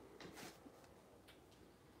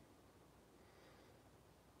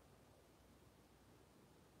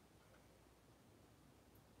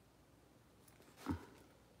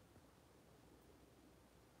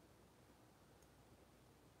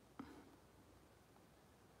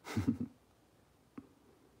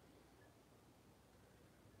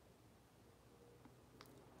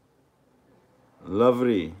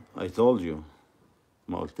 Lovely, I told you.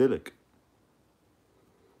 ما قلت لك.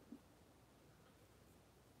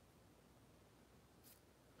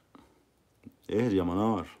 اهدي يا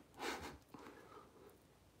منار.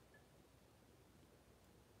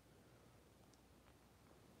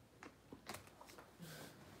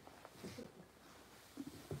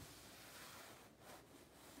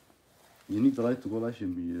 You need the light to go live,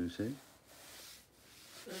 you say?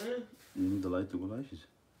 You need the light to go live?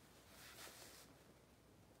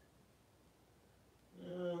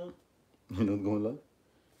 You're not going live?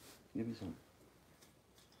 Give me some.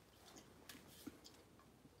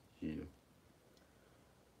 Here.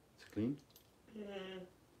 It's clean?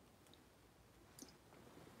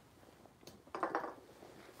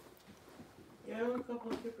 You have a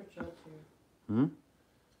couple super chats here. Hmm?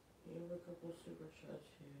 You have a couple super chats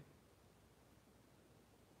here.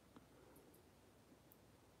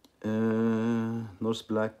 North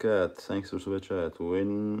Black Cat, thanks for super chat.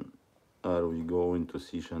 When are we going to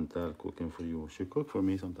see Chantal cooking for you? She cook for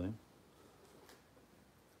me sometime.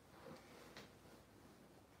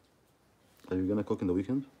 Are you gonna cook in the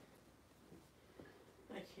weekend?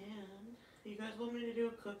 I can. You guys want me to do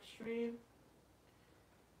a cook stream?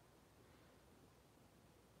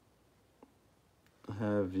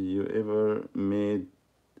 Have you ever made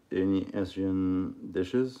any Asian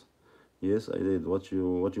dishes? Yes, I did. What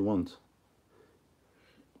you want?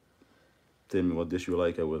 Tell me what dish you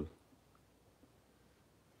like, I will.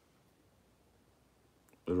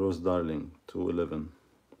 Rose Darling, 211.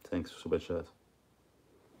 Thanks, super chat.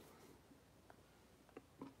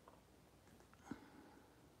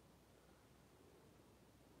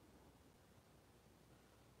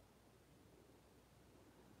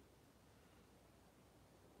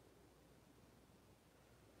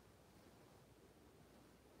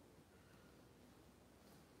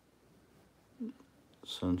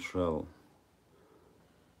 Central.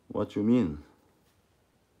 What you mean?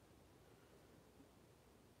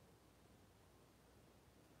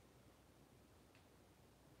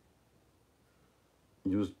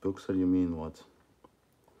 Used boxer, you mean what?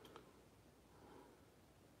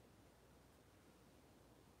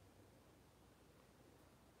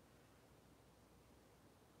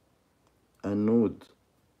 النود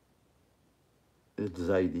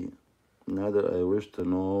الزايدي. Neither I wish to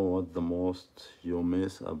know what the most you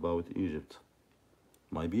miss about Egypt.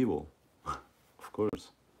 My people, of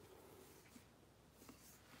course.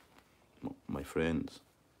 My friends.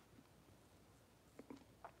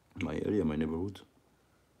 My area, my neighborhood.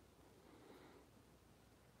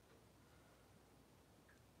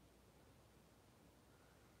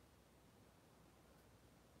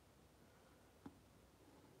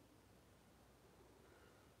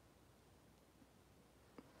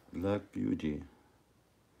 Black Beauty.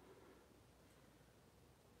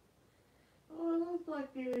 Oh, I love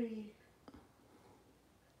Black Beauty.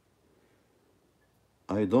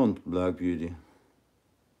 I don't Black Beauty.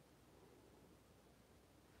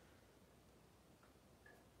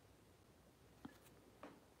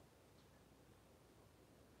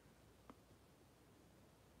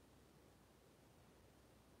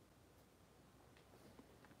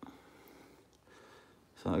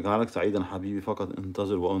 سأجعلك سعيدا حبيبي فقط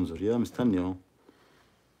انتظر وانظر. يا مستني اهو.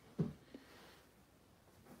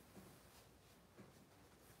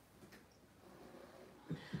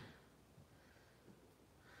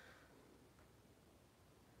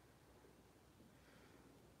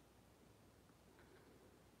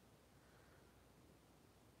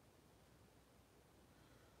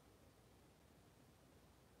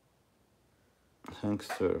 Thanks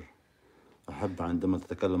sir. أحب عندما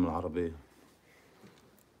تتكلم العربية.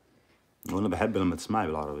 وأنا بحب لما تسمعي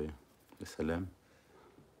بالعربية. يا سلام.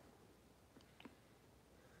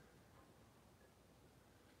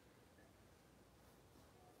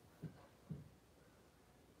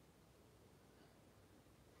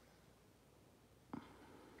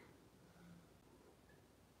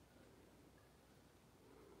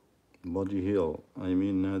 Body heal. I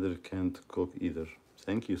mean Nader can't cook either.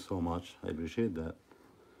 Thank you so much. I appreciate that.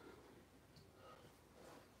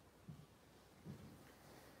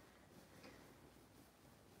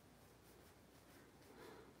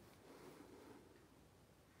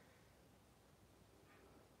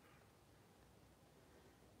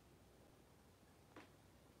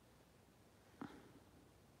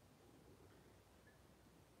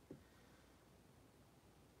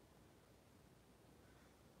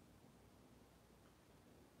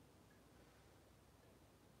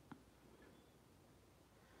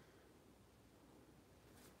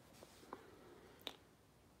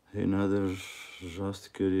 Hey Nader,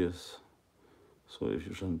 just curious. So if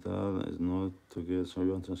you Chantal is not together, so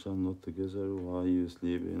you and Chantal not together, why you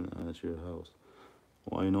sleeping at your house?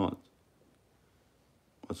 Why not?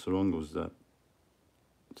 What's wrong with that?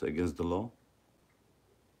 It's against the law?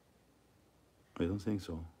 I don't think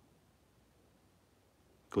so.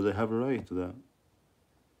 Because I have a right to that.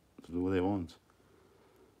 To do what I want.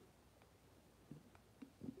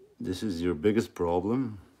 This is your biggest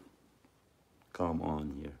problem? Come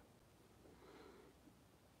on here.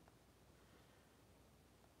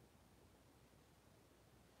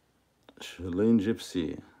 Shalane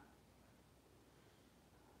Gypsy.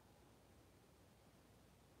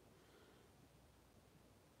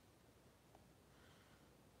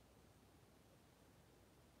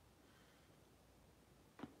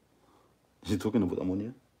 Is he talking about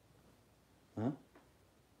ammonia? Huh?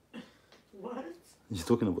 What? Is he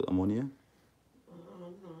talking about ammonia?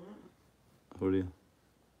 No. For real?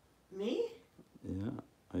 Me? Yeah,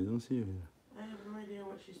 I don't see you here. I have no idea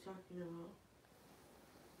what she's talking about.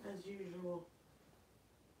 As usual.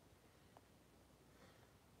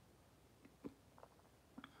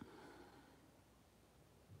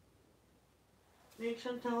 Make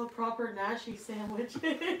Chantal a proper Nashi sandwich.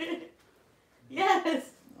 Yes!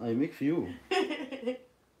 I make for you. You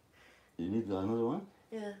need another one?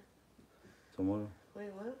 Yeah. Tomorrow.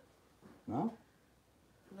 Wait, what? Now?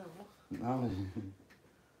 No. Now.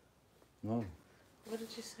 No. What did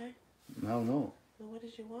you say? Now, no. No, what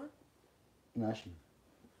did you want? Nashi.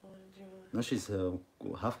 What did you want? Nashi's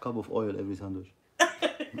half cup of oil every sandwich.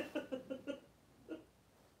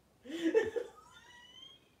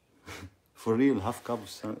 For real, half cup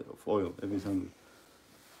of oil every sandwich.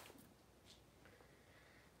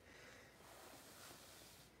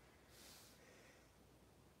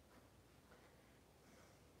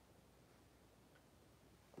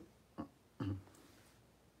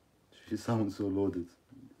 She sounds so loaded.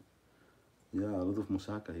 Yeah, a lot of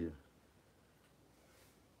moussaka here.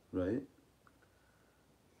 Right?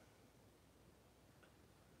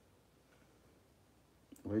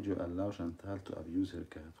 Why'd you allow Chantal to abuse her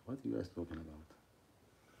cat? What are you guys talking about?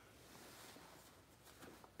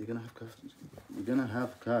 You're gonna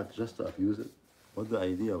have cat just to abuse it? What's the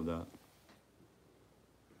idea of that?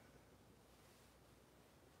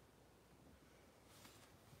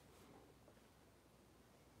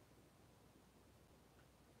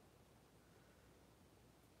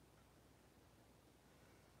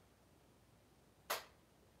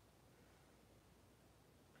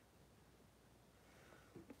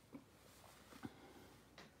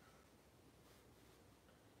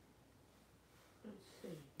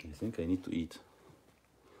 I think I need to eat.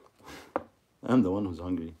 I'm the one who's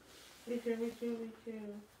hungry. Me too, me too, me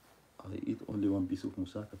too. I eat only one piece of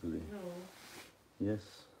moussaka today. No. Yes.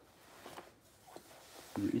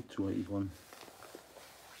 You eat two, I eat one.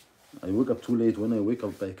 I wake up too late. When I wake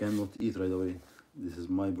up, I cannot eat right away. This is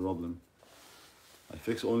my problem. I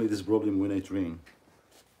fix only this problem when I train.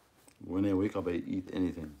 When I wake up, I eat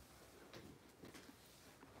anything.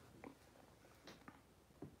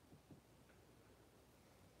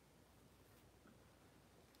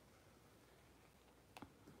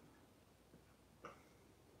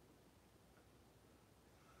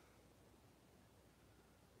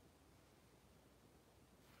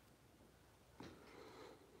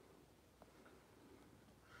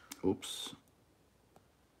 Oops.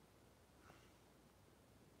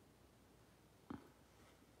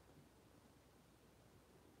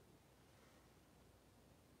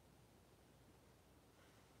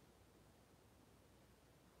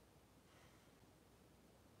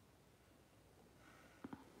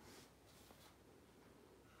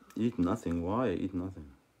 Eat nothing. Why eat nothing?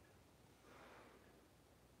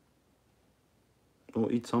 Oh,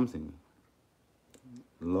 eat something.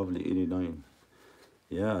 Lovely 89.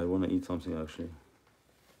 Yeah, I want to eat something actually.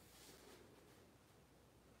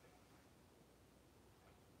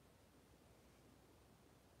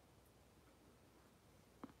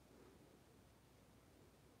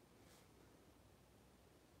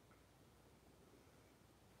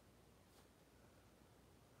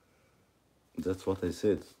 That's what I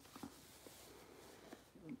said.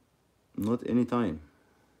 Not anytime.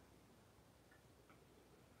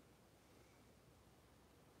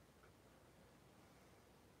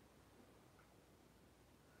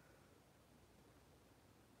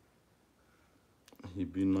 He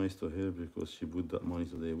be nice to her because she put that money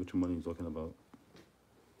today. Which money you talking about?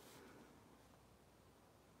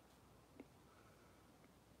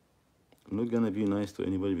 I'm not gonna be nice to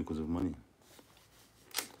anybody because of money.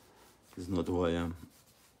 This is not who I am.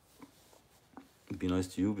 Be nice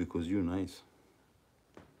to you because you're nice.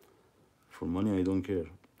 For money, I don't care.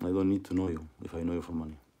 I don't need to know you if I know you for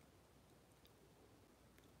money.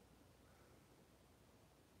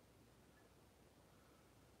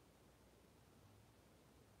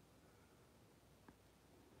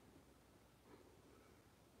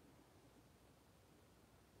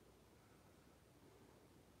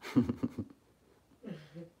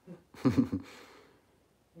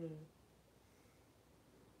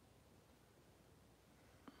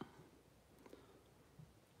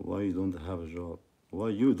 Why you don't have a job? Why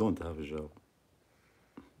you don't have a job?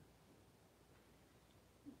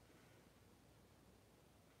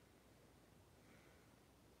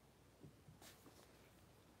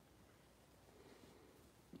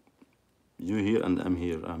 You here and I'm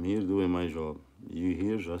here. I'm here doing my job. You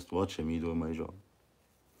here just watching me doing my job.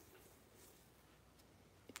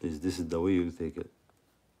 This is the way you take it?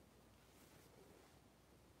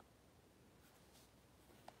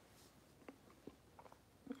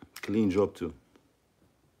 Clean job too.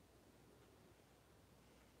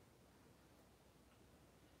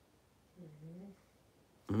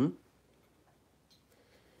 Hmm?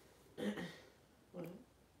 What?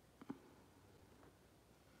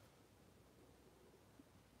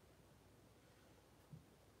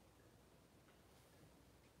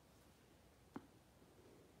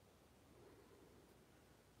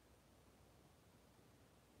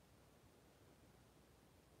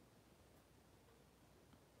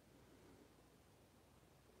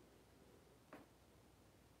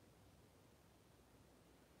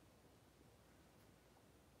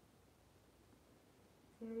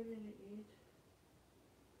 What are we gonna eat?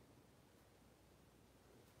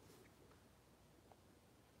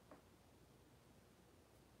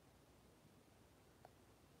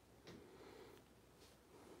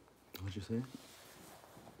 What'd you say?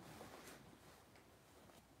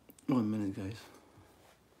 1 minute, guys.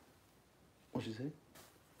 What'd you say?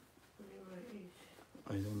 What do you wanna eat?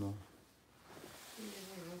 I don't know. Are you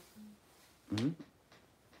getting up? Hmm?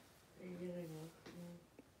 Are you getting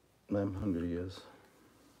up? I'm hungry, yes.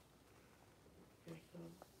 Okay, so.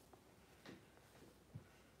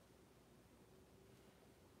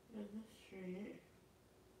 In the street.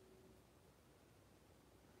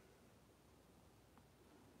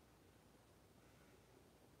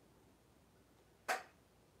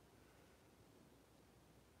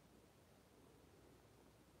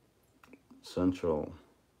 Central.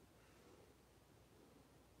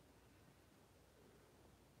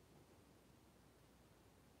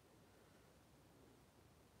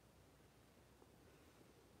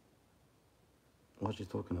 What you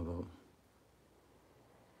talking about?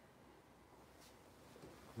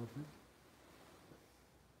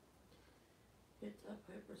 Get that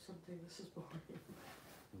pipe or something. This is boring.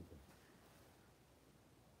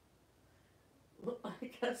 Well, I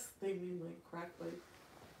guess they mean like crack pipe.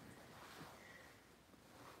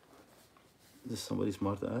 this somebody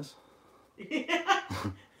smart ass? Yeah.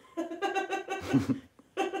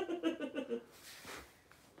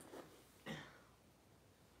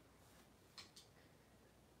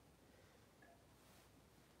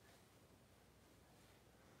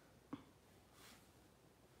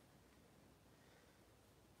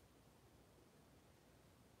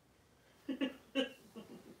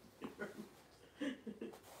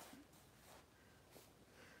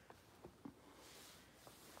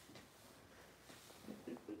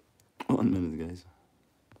 One minute, guys.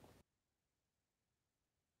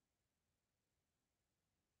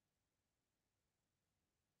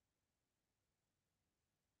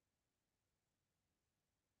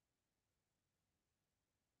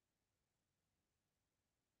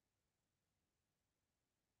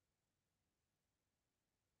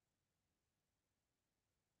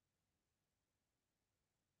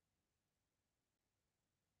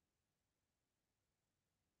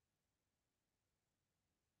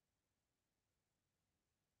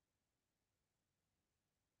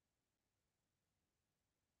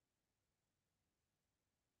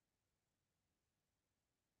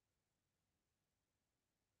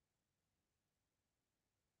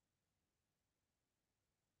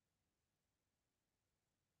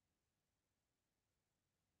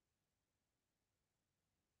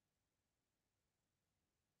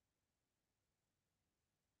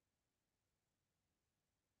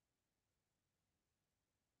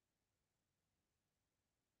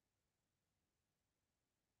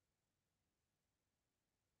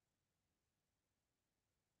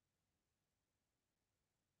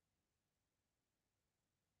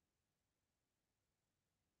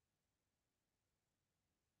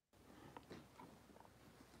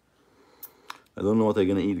 I don't know what I'm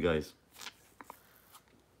gonna eat, guys.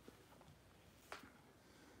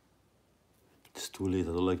 It's too late.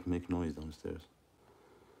 I don't like to make noise downstairs.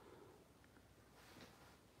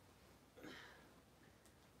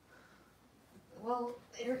 Well,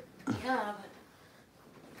 yeah, but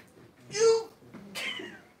you.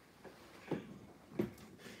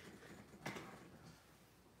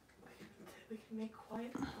 We can make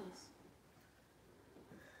quiet calls.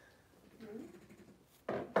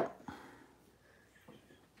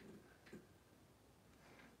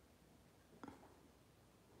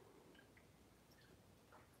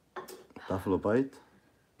 Buffalo bite.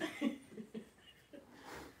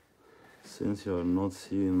 Since you are not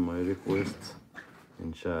seeing my request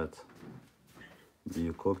in chat, do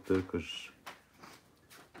you cook Turkish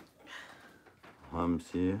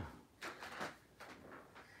hamsi?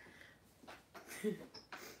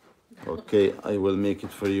 Okay, I will make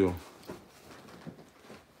it for you.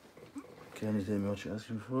 Can you tell me what you're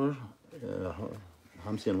asking for?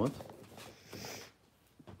 Hamsi and what?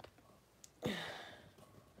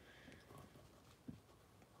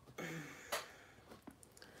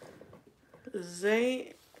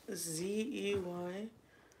 Z-E-Y.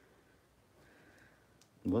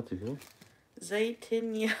 What you go?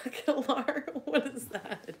 Zaytinyakilar? What is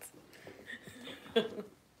that?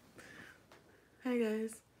 Hi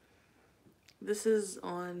guys. This is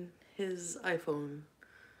on his iPhone.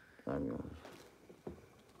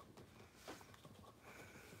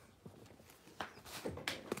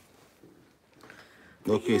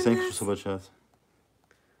 Okay, thank you for super chat.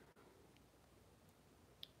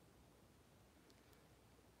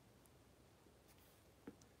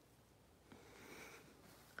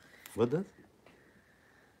 What that?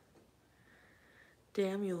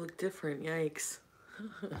 Damn, you look different. Yikes.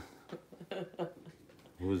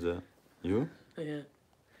 Who's that? You? Yeah.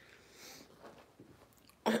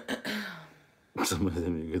 Somebody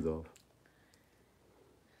let me get off.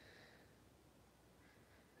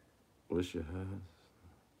 Wish you had.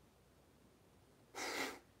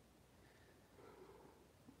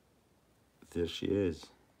 There she is.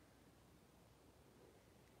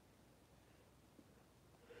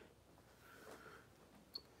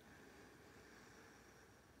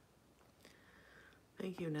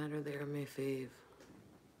 Thank you, Natter. They're my fave.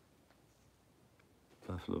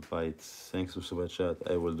 Buffalo bites. Thanks for super chat.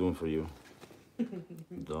 I will do them for you.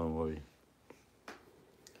 Don't worry.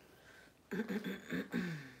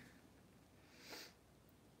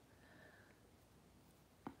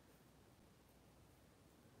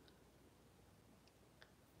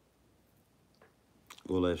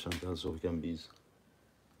 Go live, Chantal, so we can bees.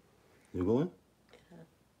 You going? Yeah.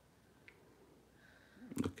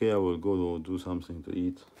 Okay, I will go do something to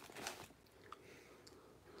eat.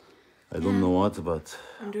 I don't know what, but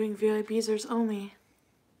I'm doing VIPers only.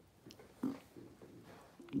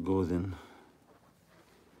 go then.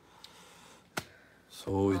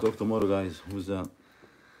 So we talk tomorrow, guys. Who's that?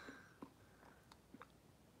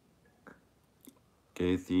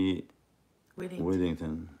 Kathy Waiting.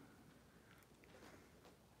 Whittington.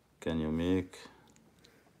 Can you make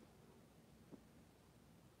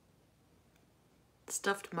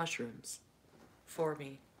Stuffed mushrooms for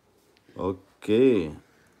me. okay?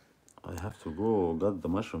 I have to go get the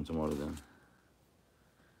mushroom tomorrow then.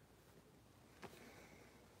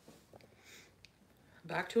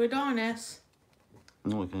 Back to Adonis.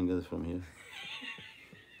 No, I can get it from here.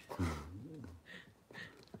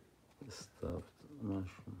 Stuffed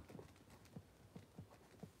mushroom.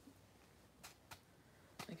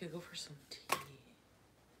 I could go for some tea.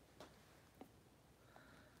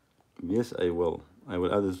 Yes, I will. I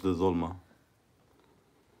will add it to the Zolma.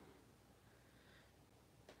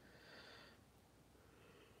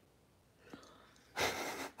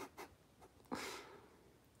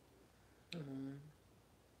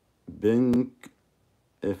 Bink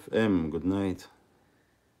FM, good night.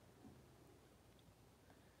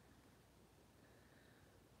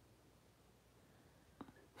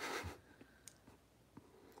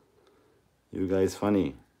 You guys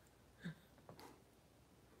funny.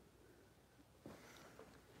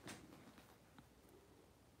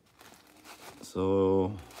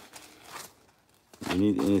 So, you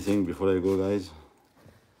need anything before I go, guys?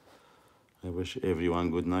 I wish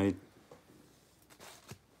everyone good night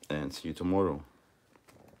and see you tomorrow.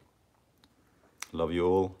 Love you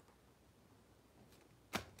all.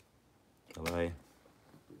 Bye-bye.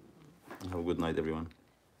 Have a good night, everyone.